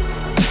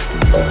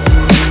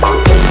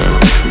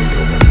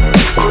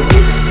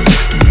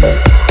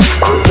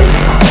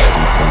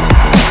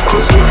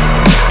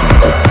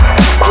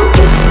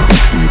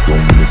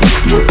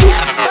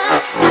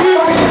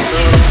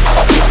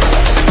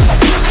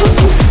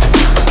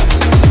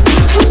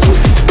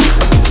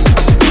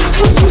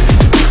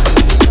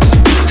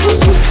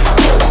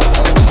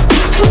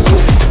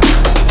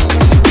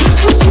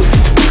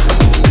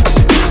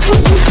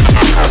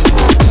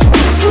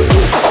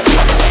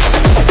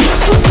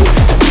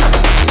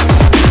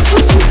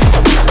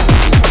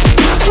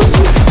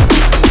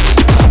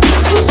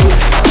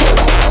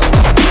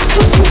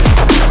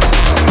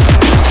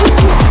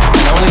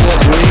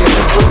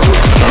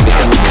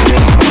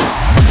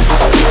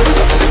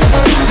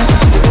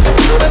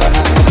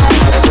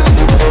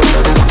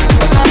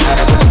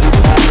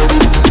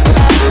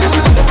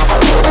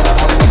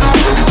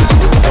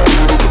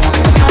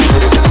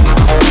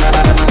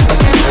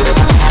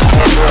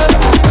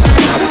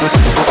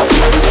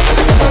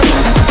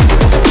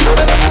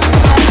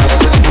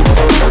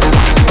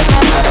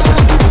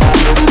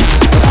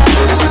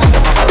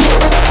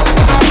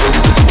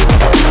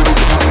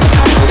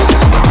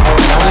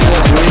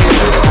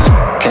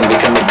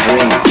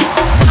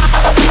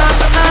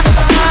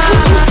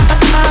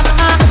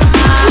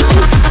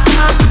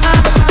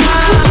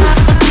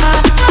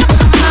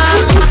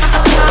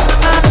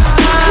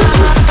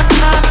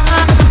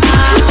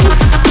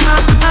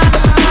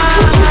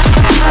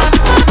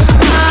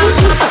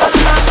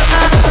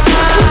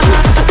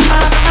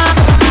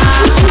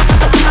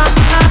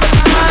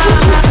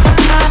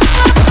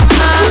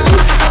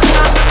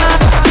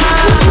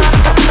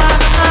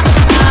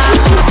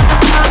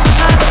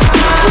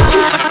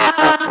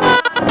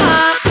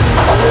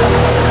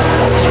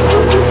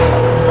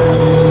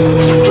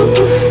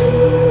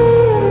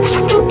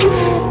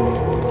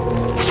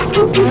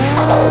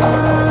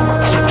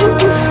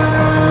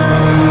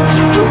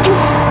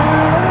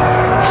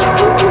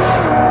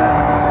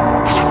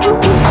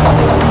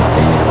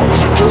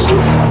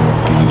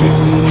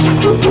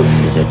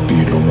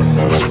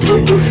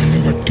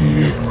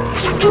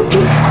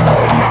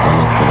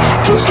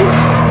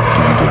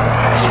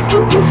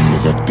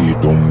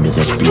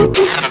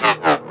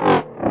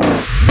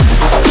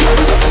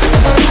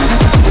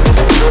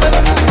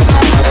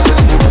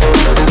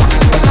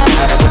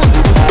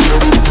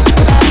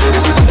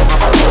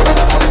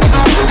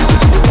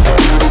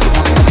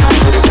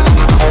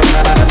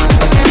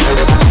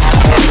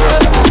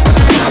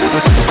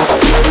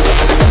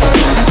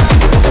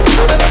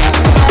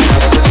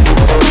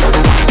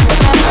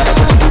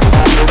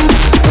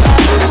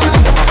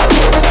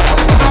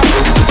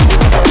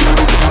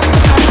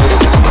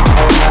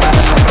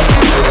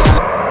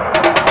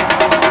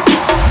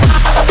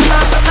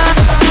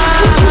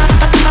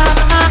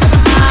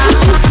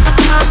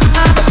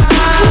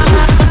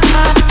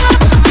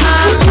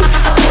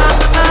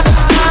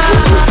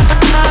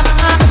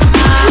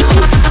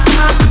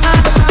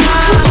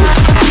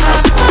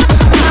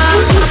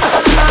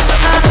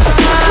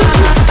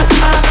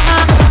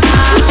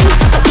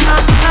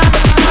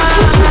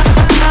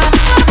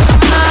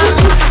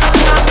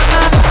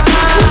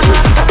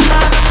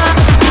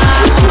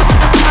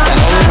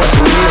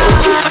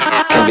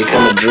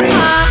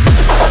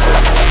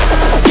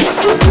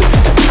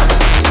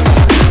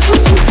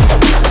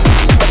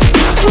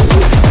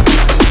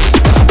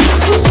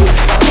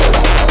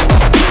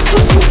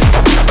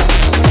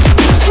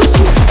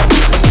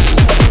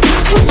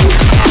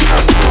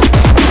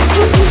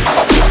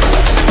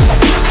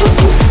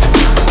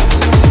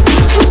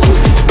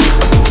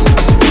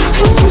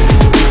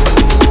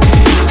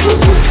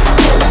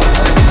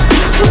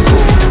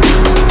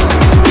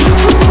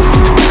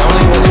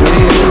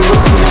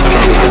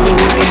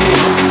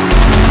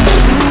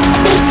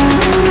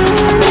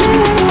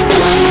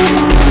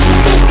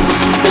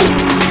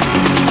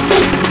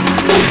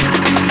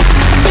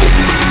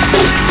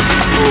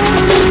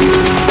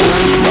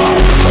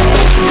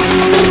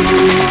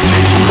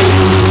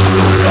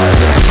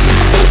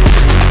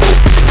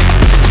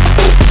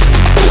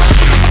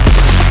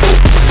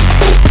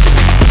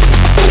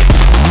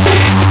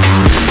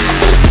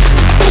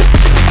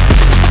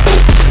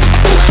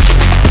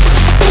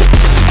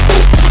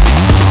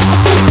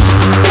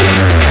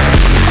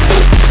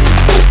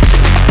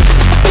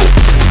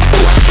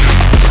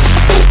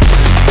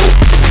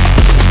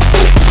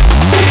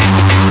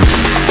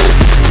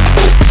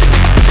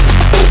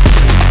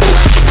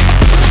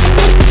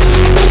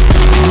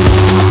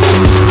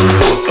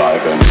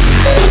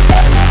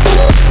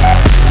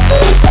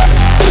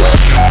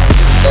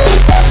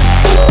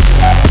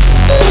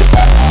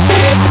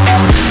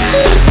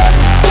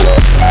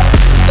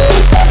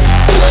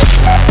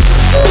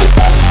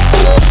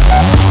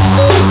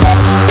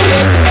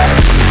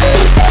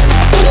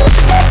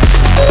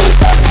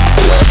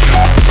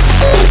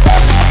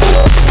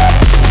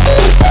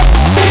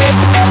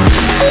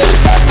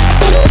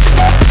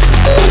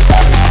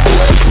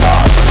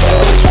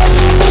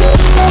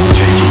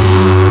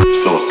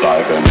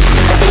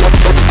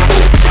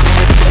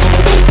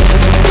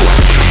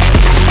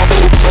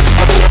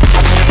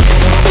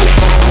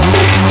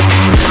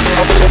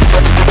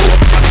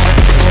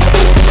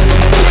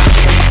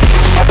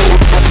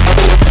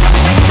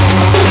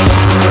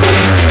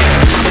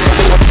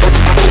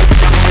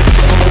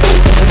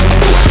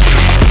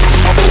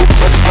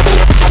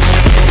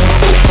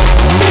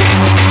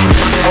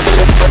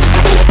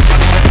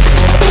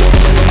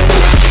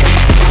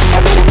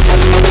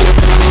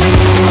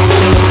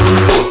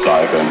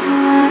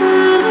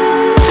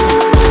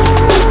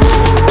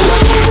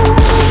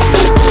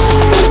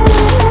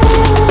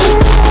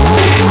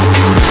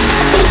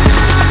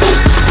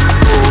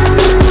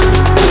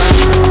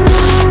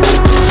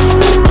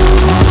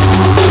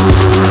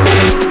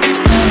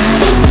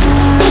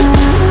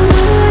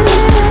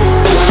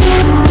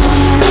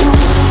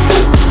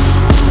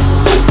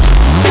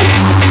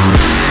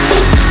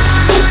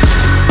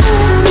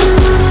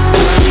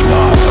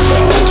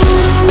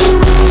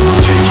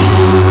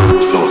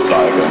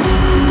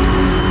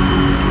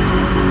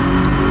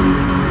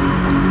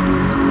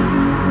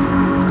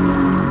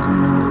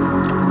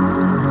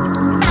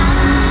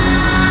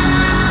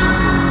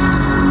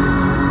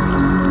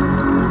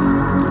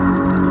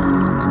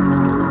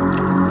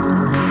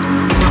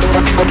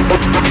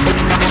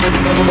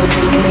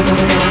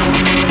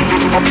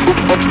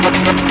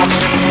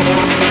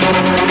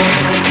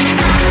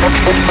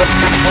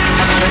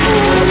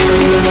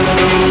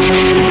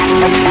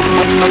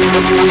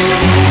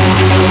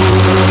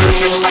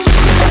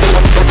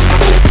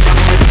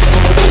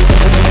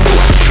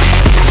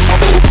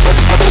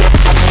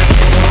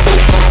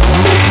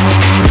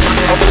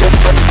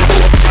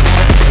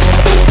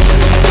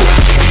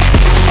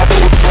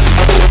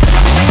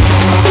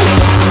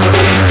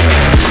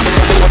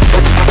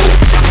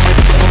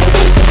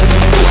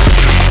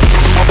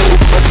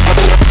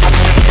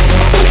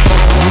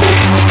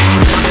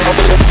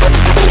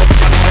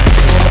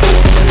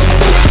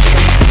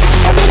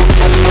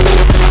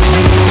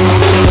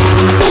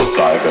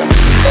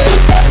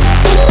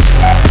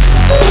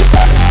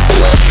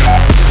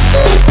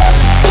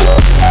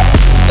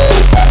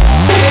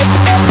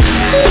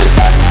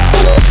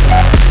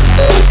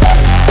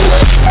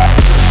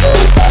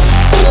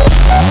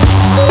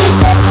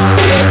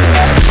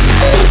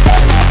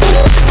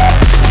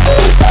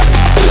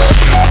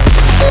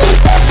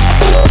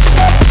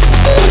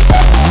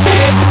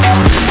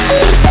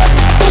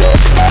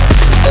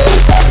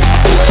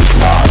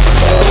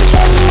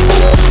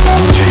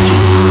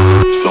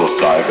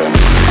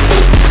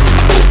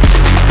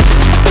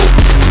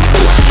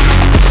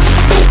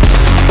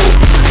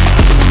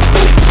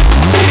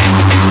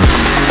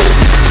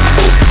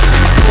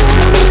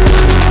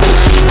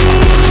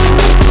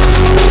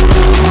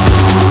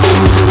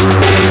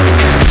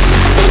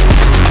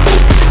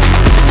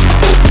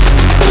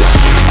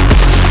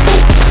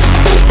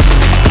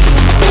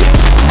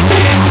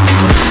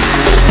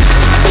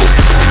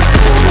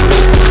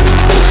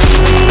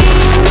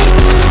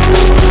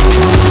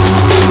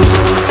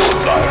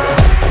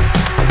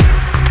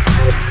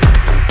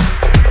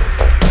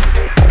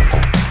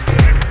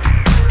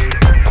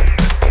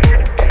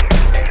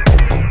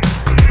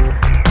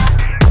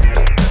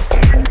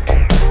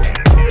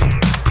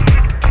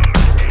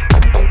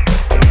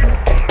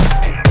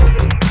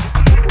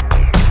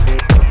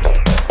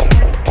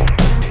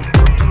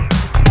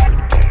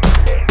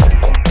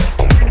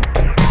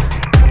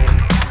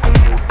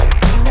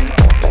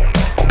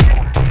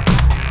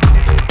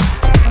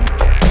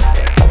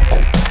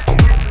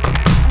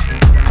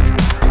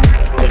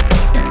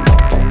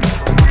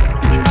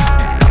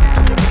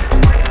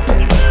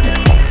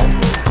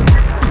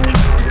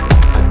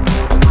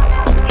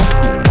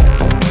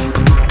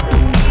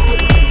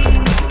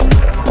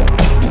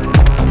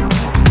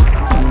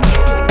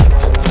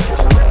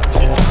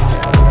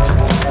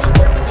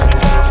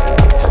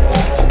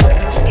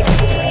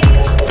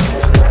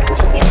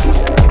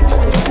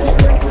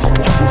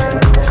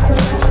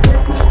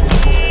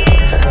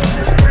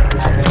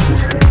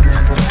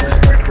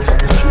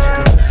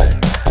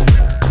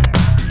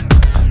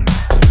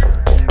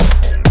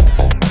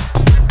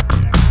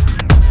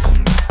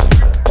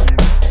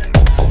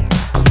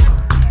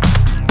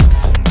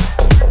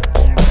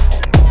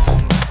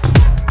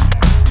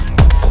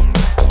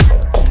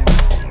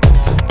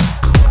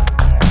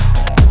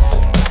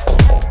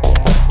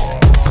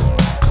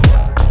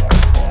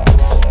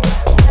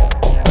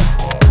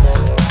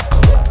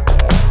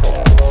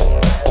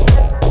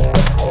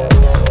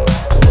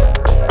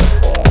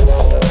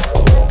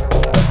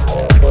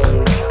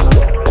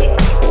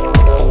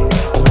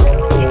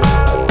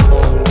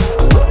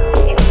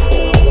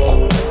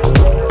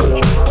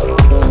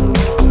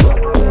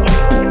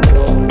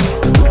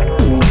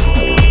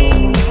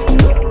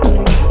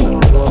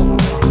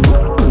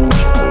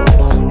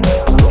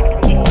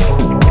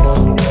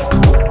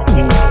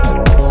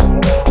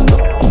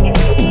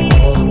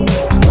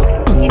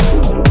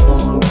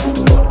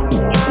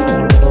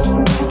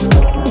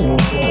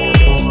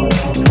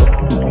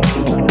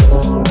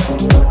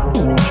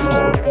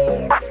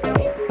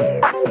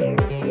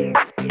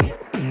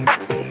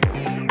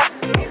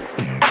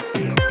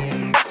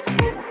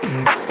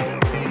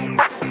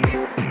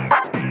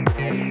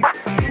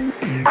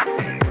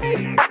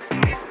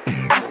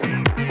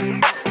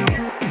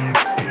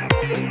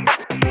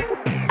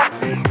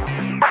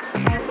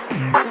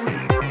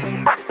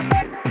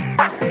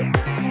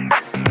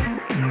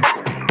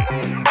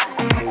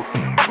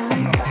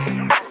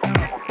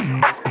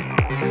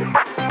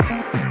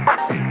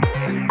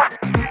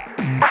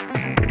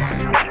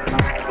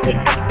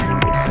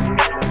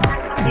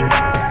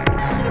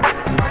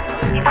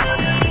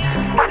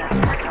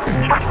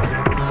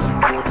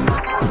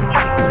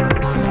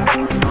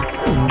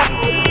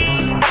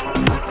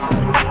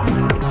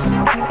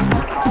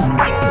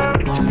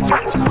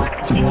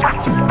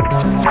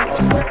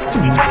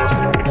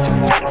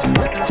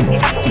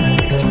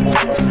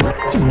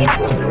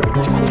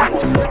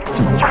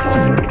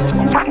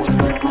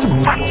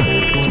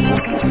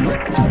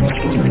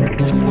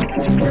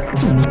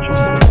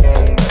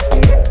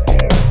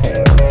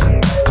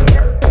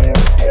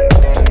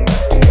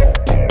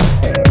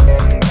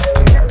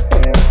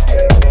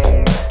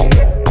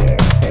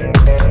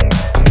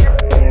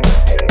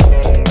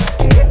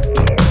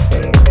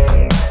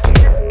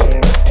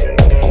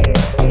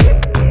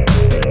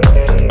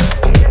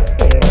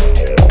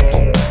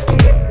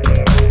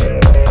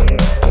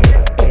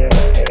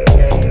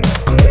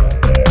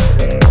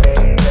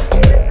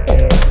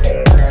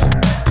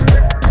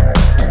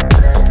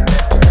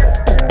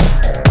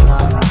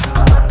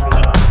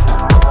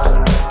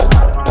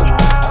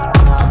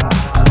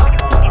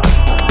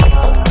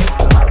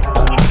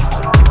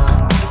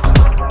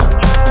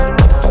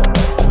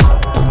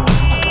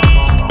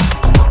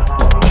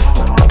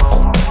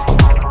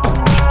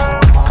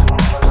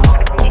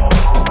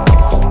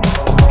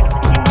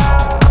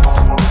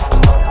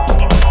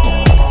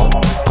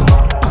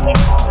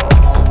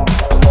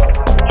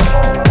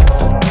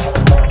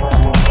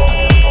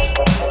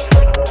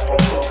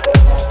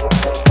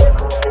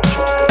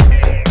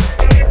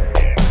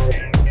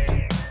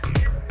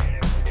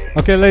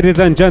 Okay, ladies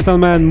and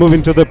gentlemen,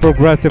 moving to the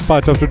progressive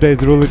part of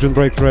today's Religion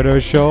Breaks radio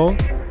show.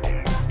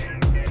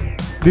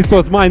 This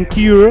was Mind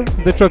Cure.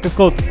 The track is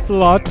called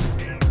Slut.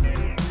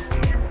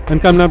 And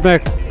coming up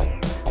next,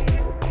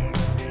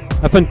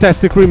 a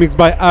fantastic remix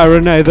by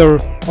Iron Either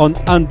on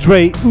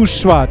Andrei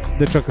Ushwat.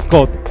 The track is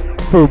called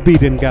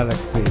Forbidden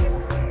Galaxy.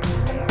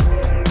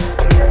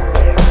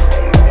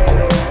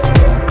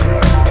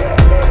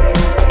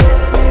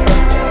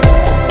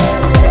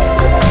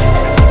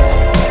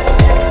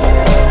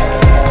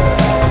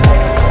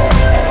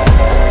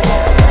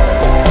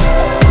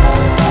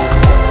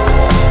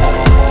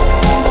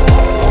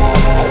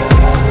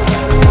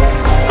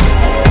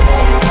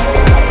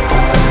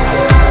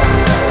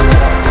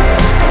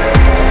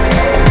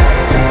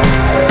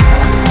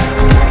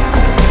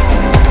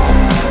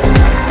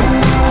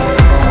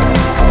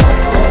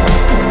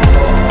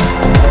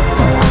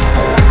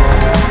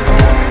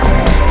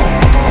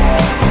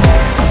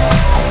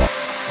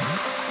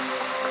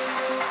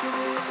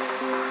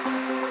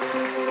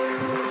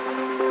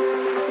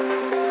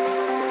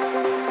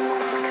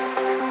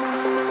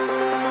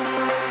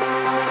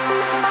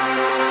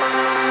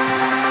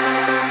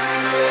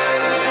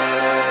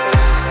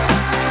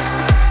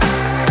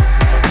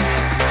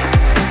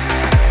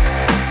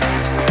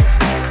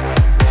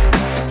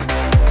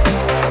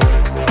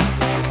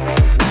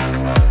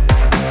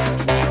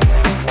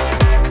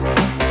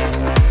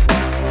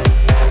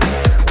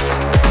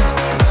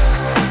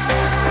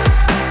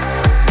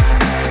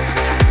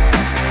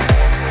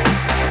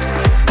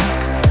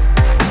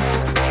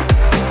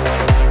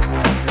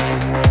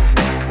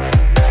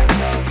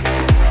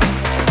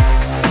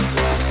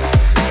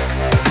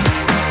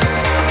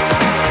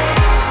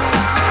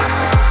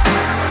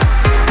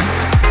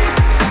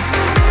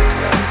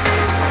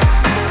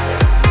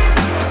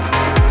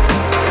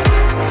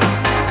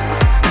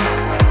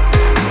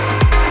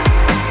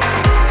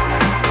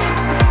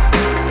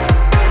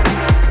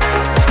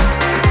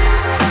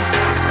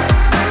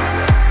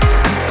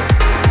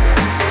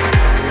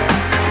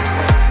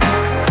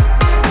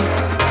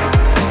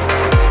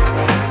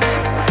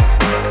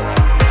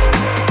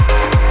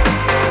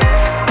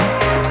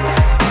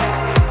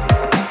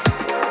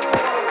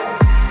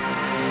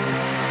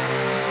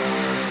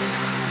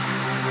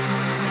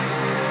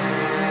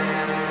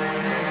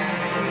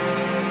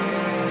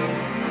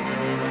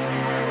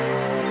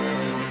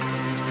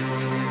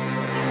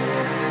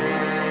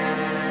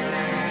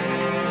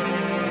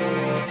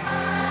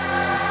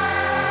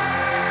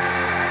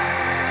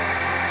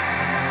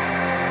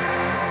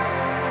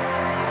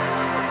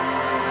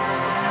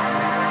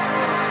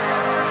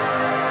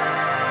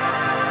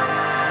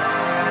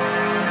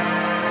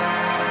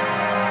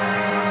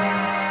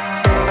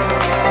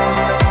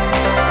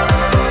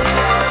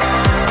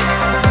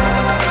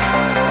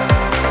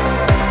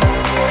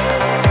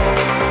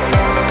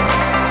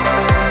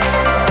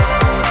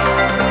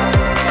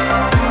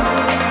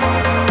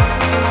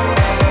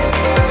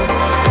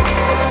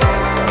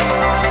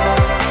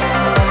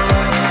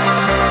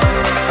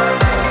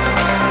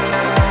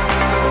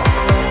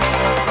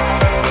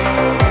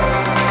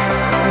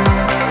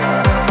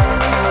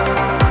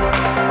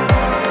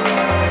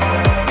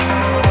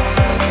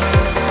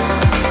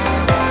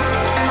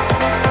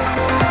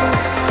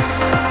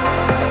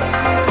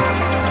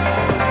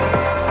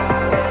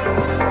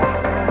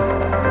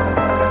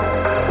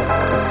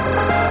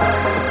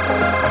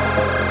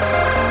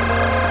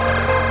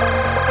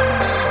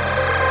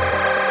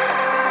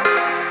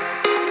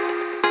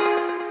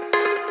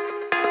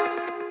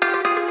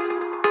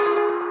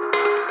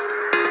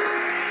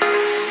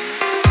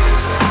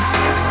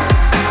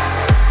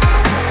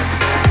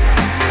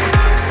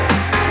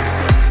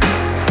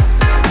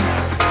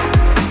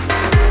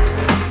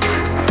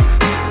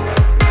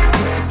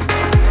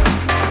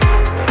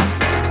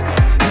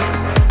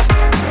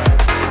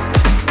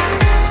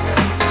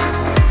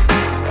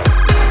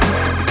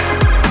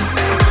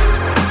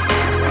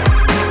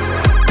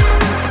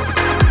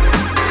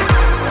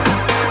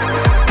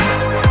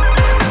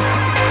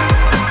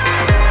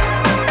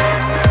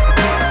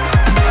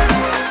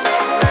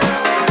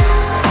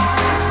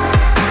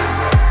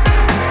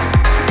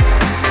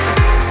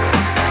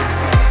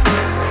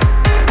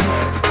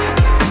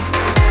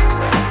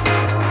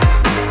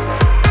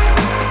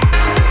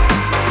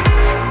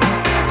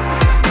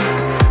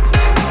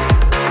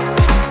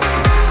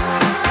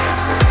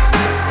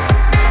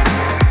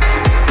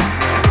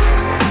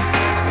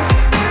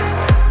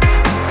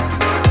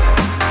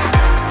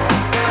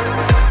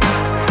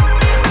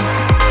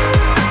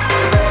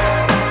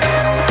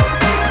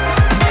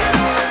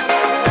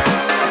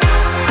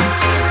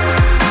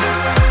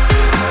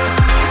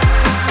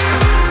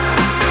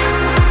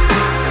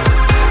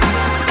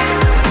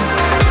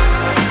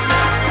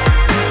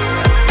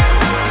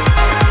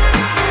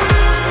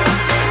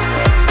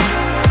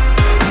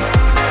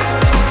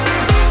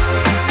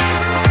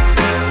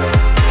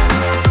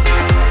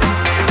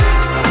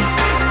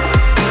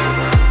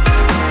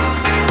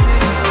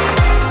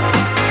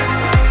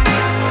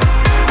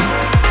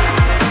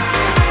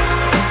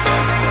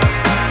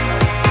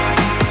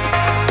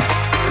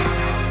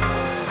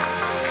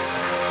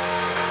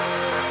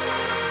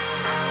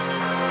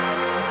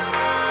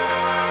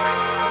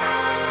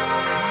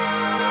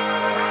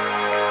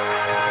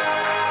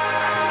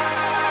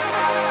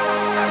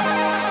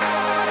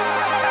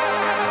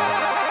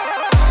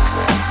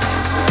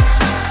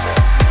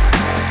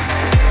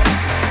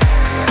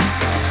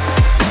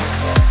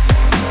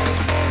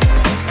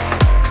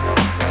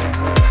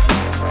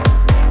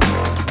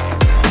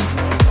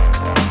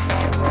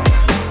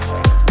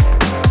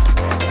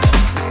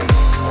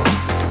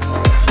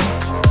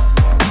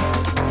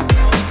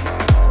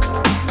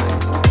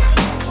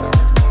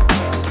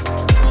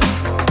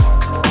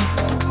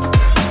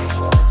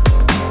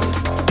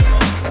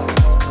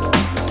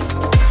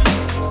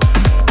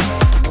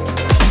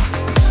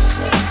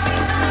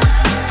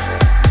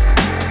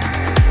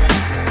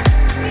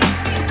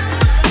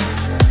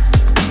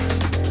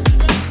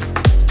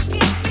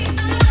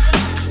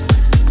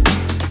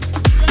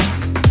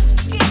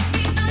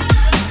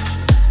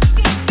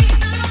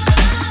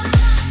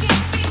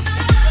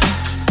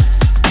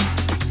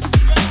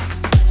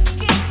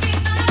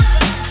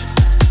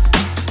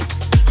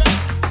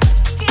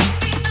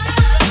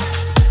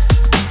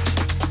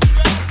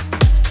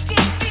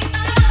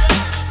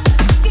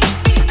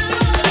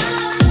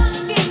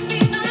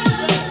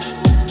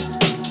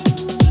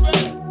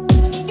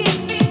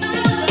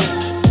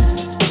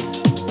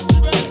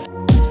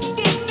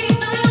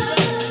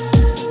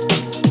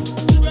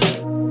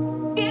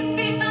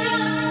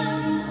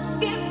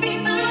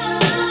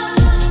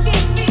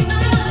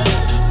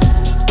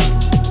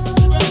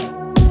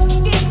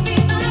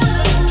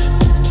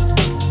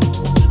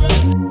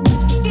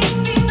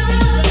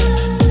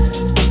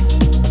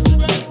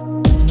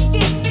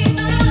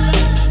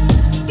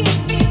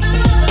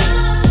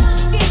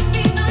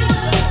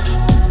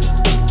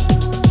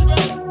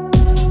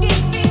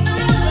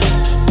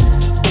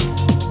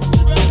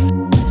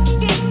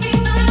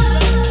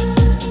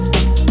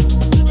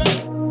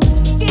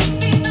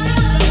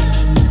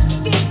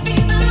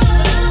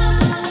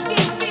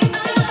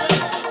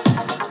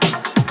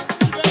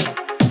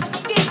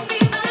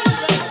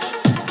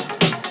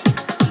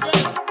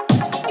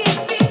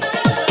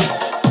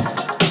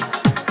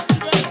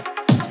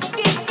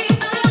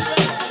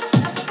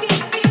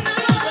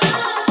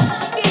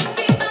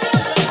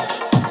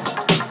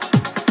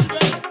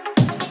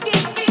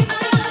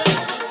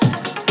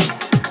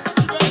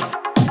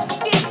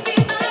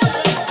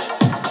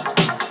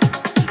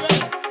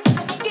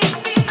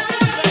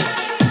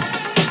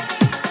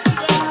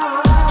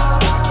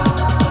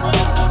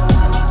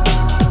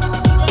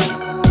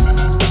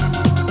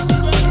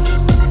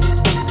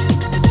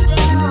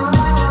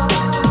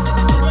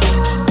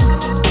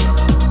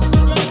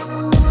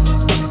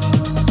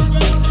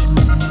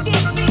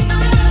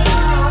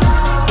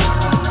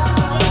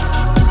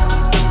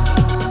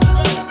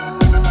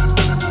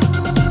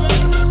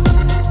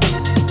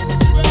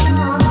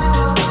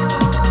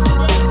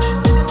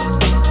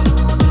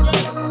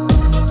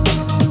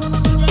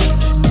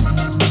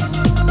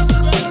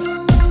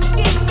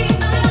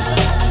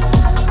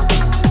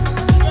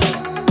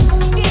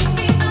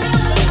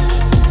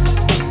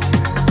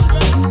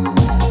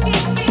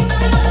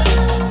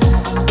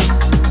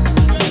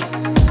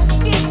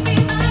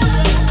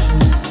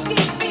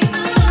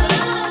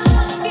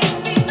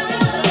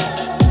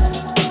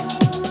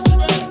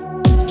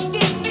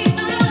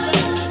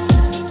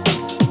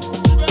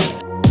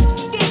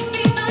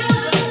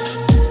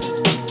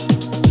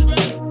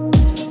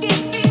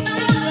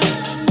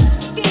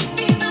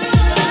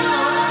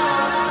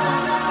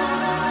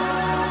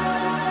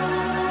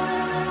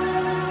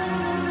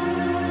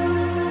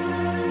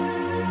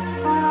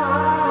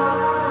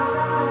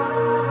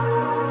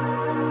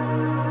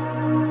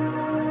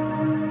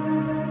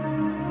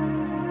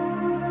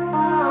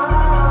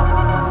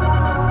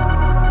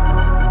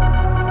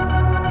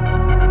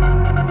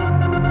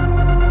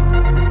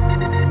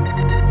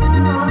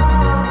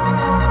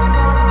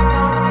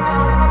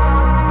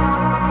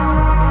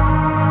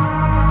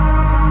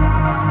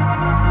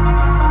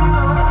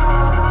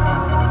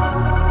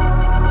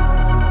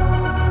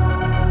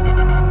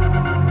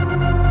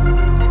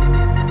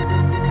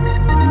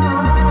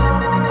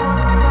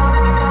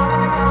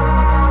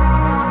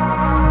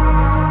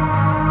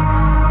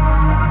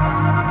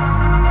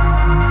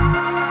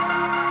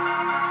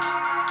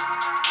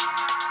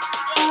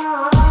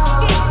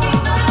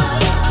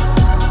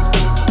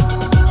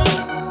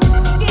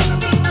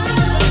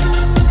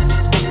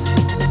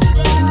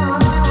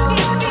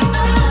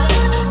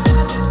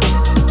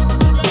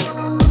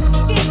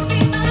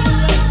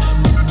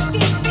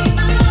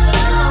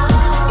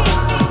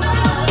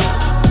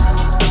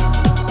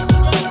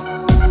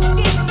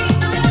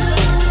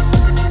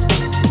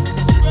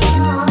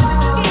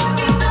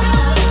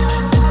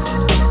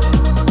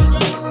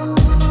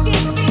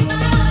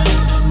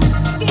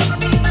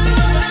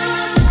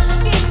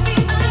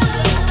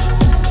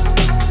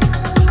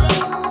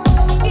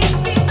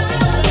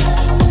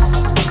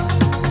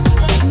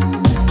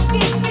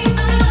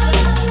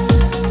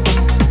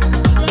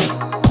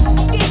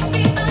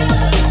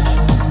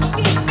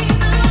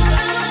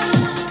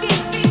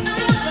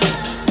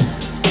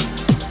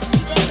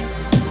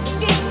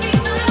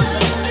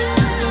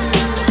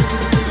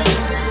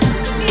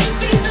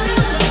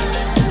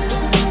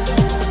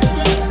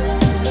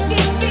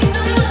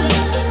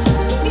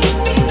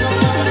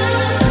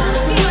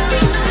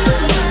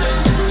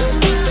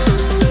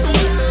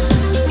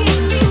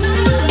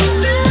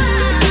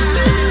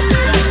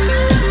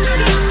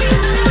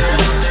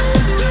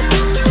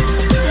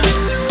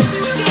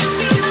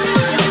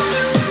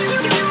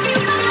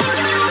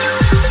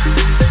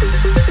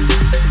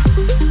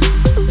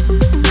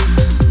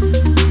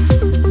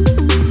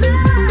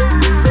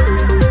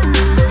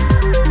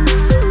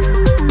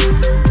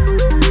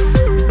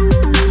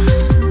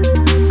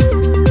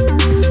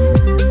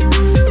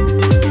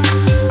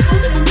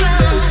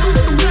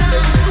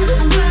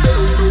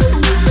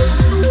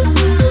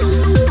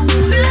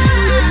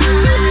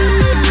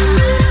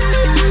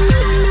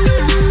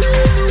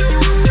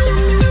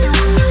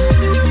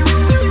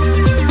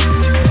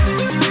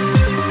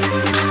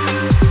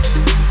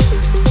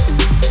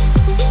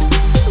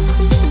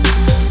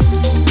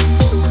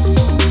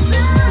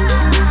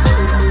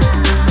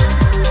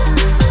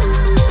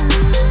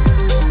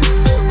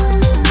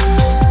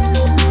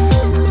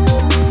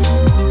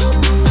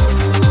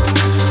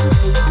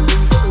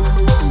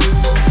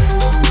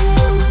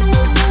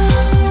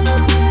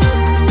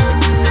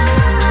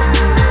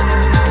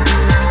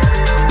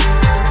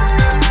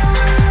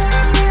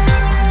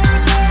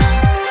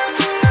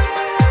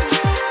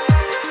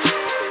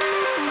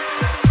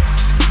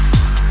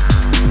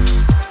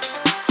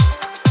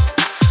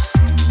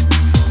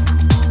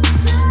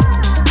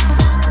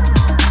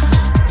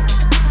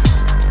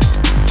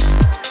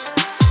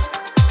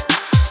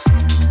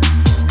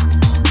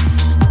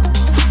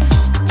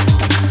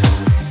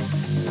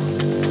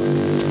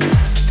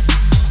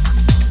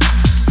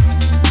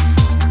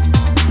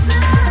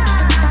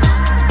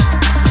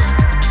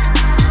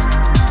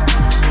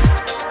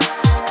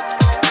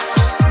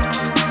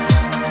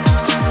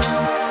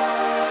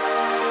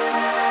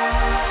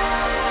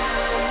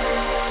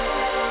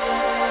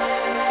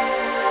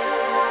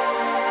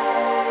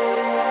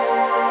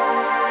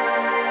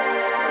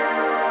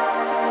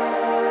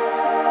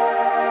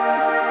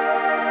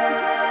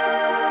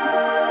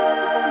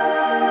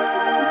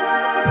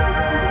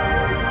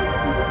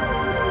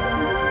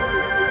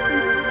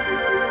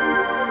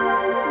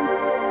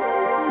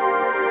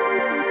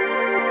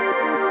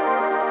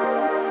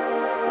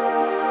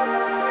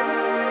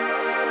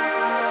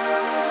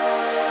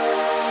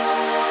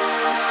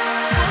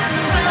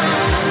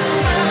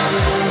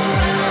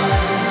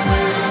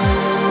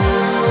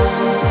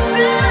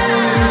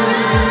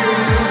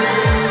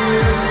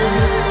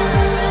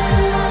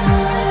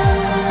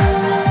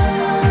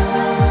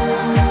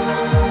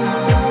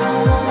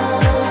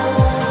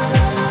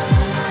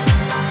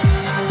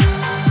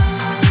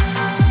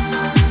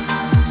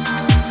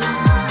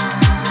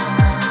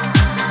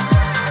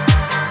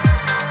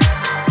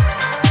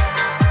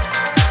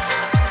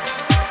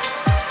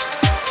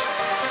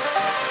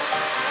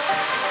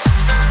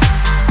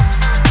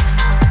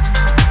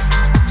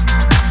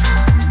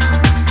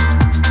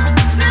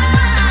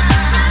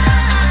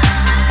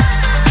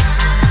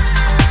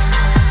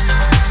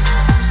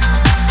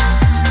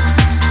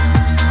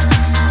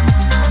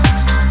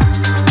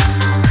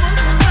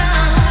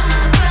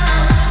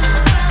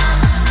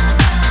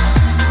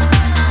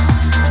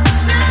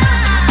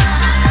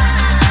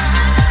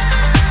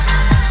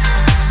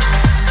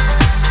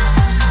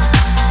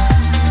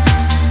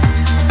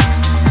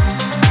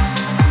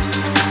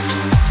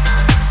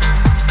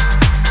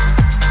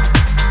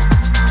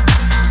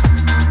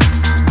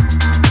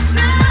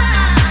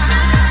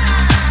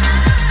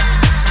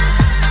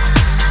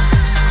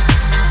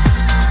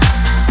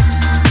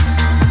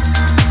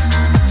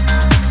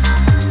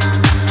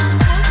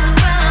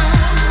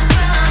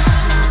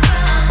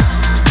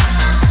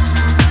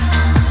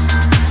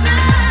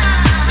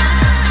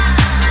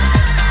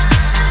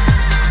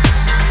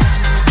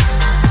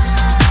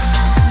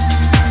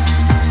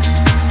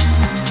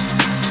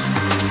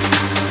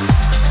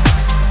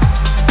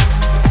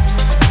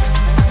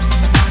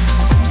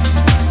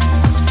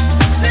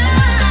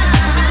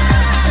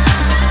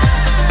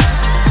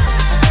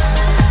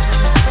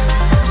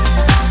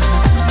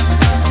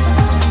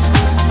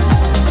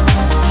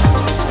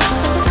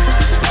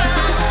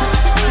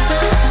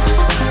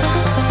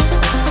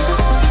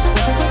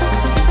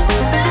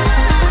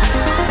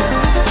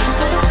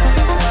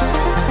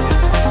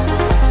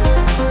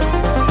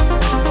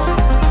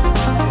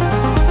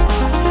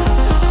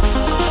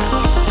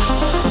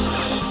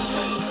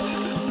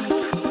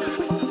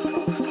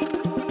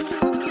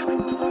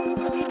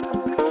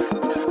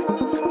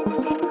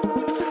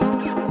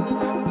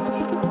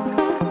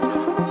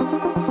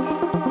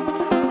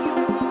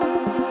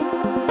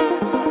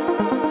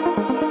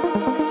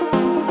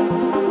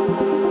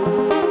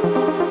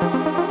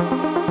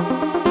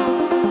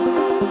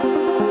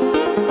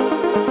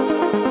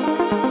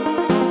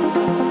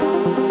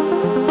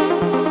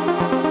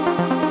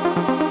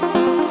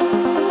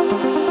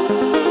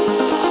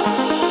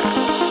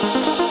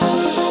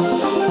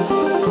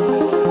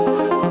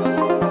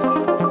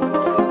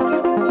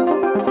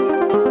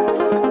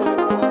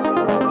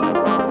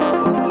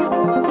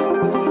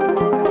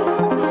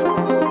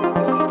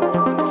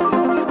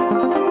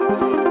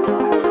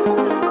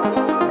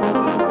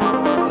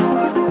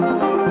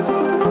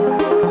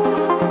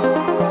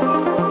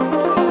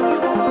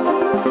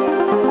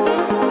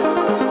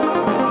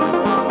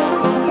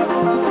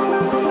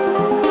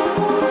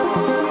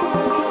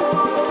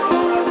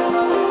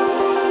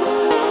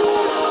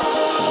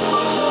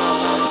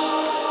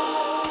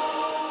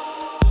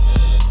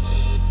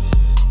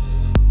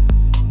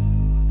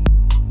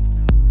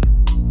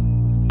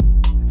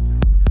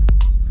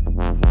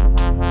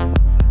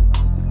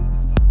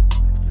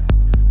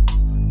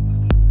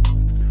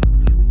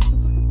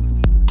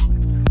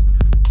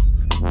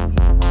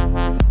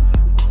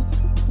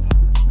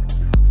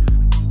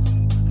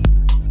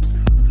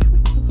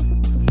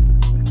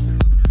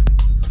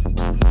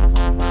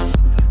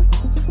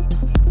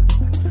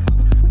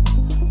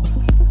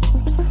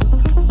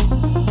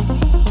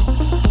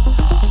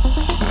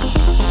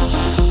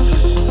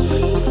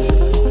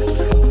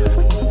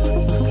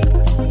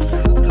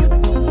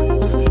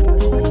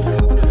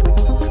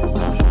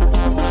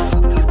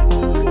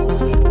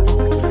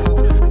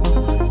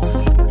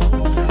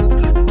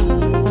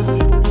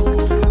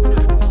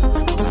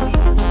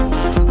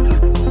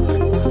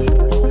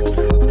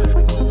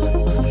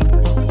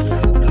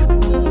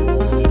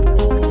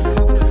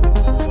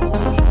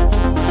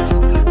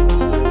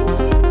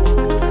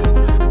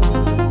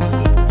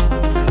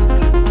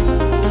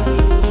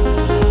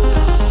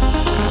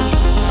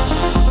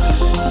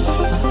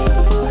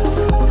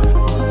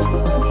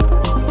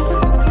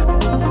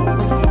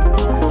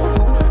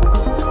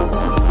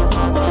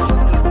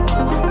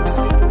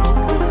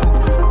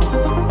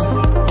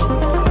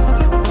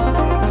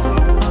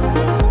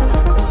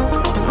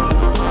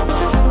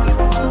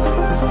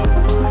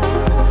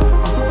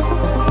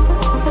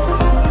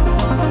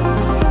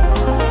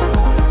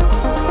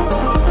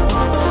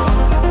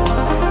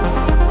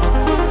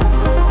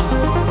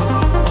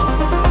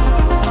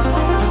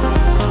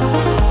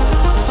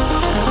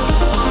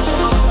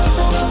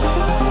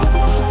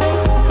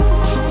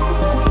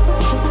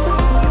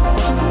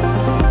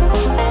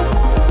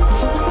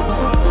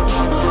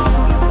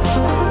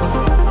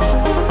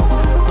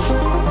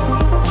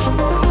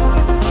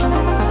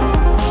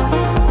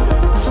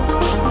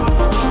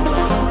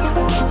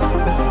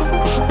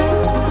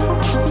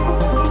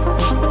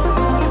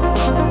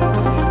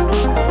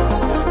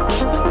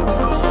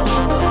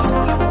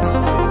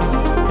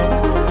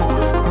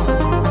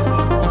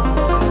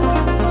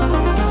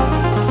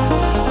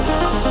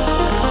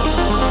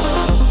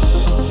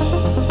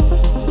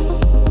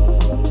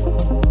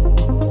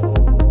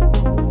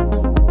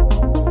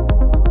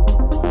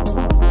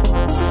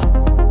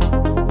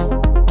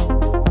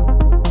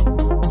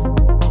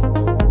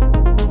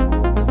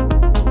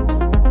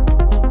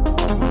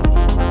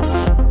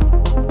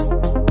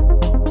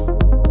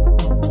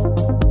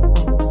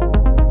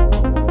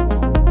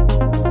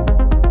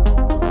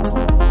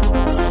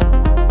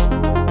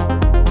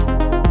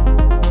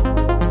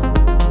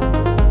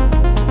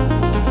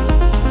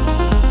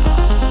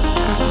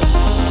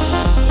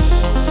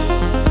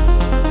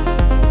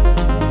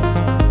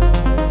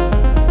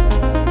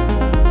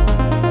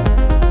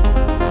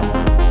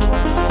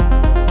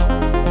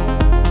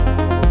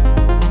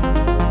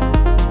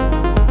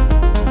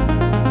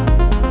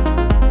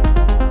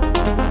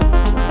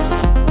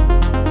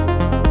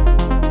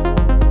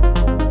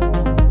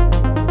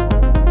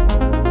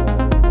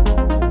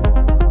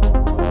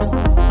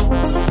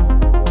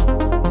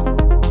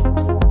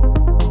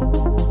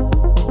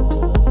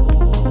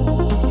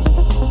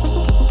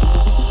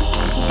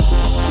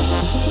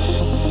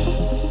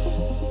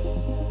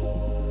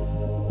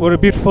 What a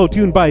beautiful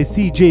tune by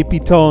CJ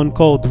Piton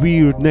called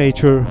Weird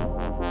Nature.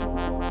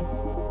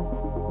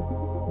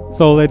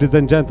 So, ladies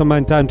and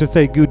gentlemen, time to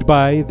say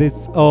goodbye. This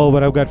is all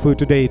what I've got for you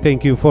today.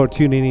 Thank you for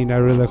tuning in. I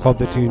really hope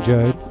that you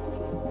enjoyed.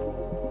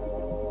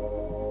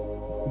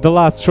 The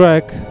last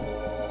track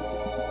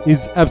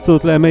is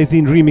absolutely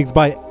amazing remix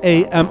by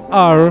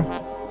AMR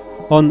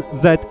on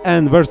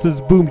ZN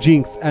versus Boom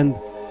Jinx and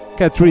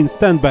Catherine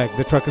Stenbeck.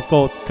 The track is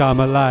called Come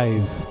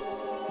Alive.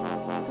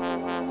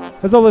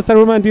 As always, I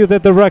remind you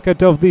that the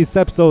record of this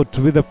episode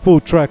with a full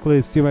track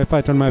list you may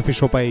find on my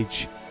official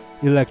page,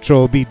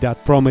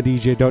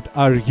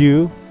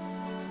 electrobeat.promodj.ru.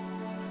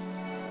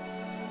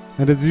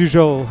 And as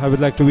usual, I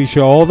would like to wish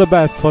you all the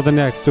best for the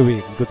next 2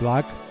 weeks. Good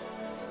luck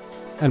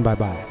and bye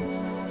bye.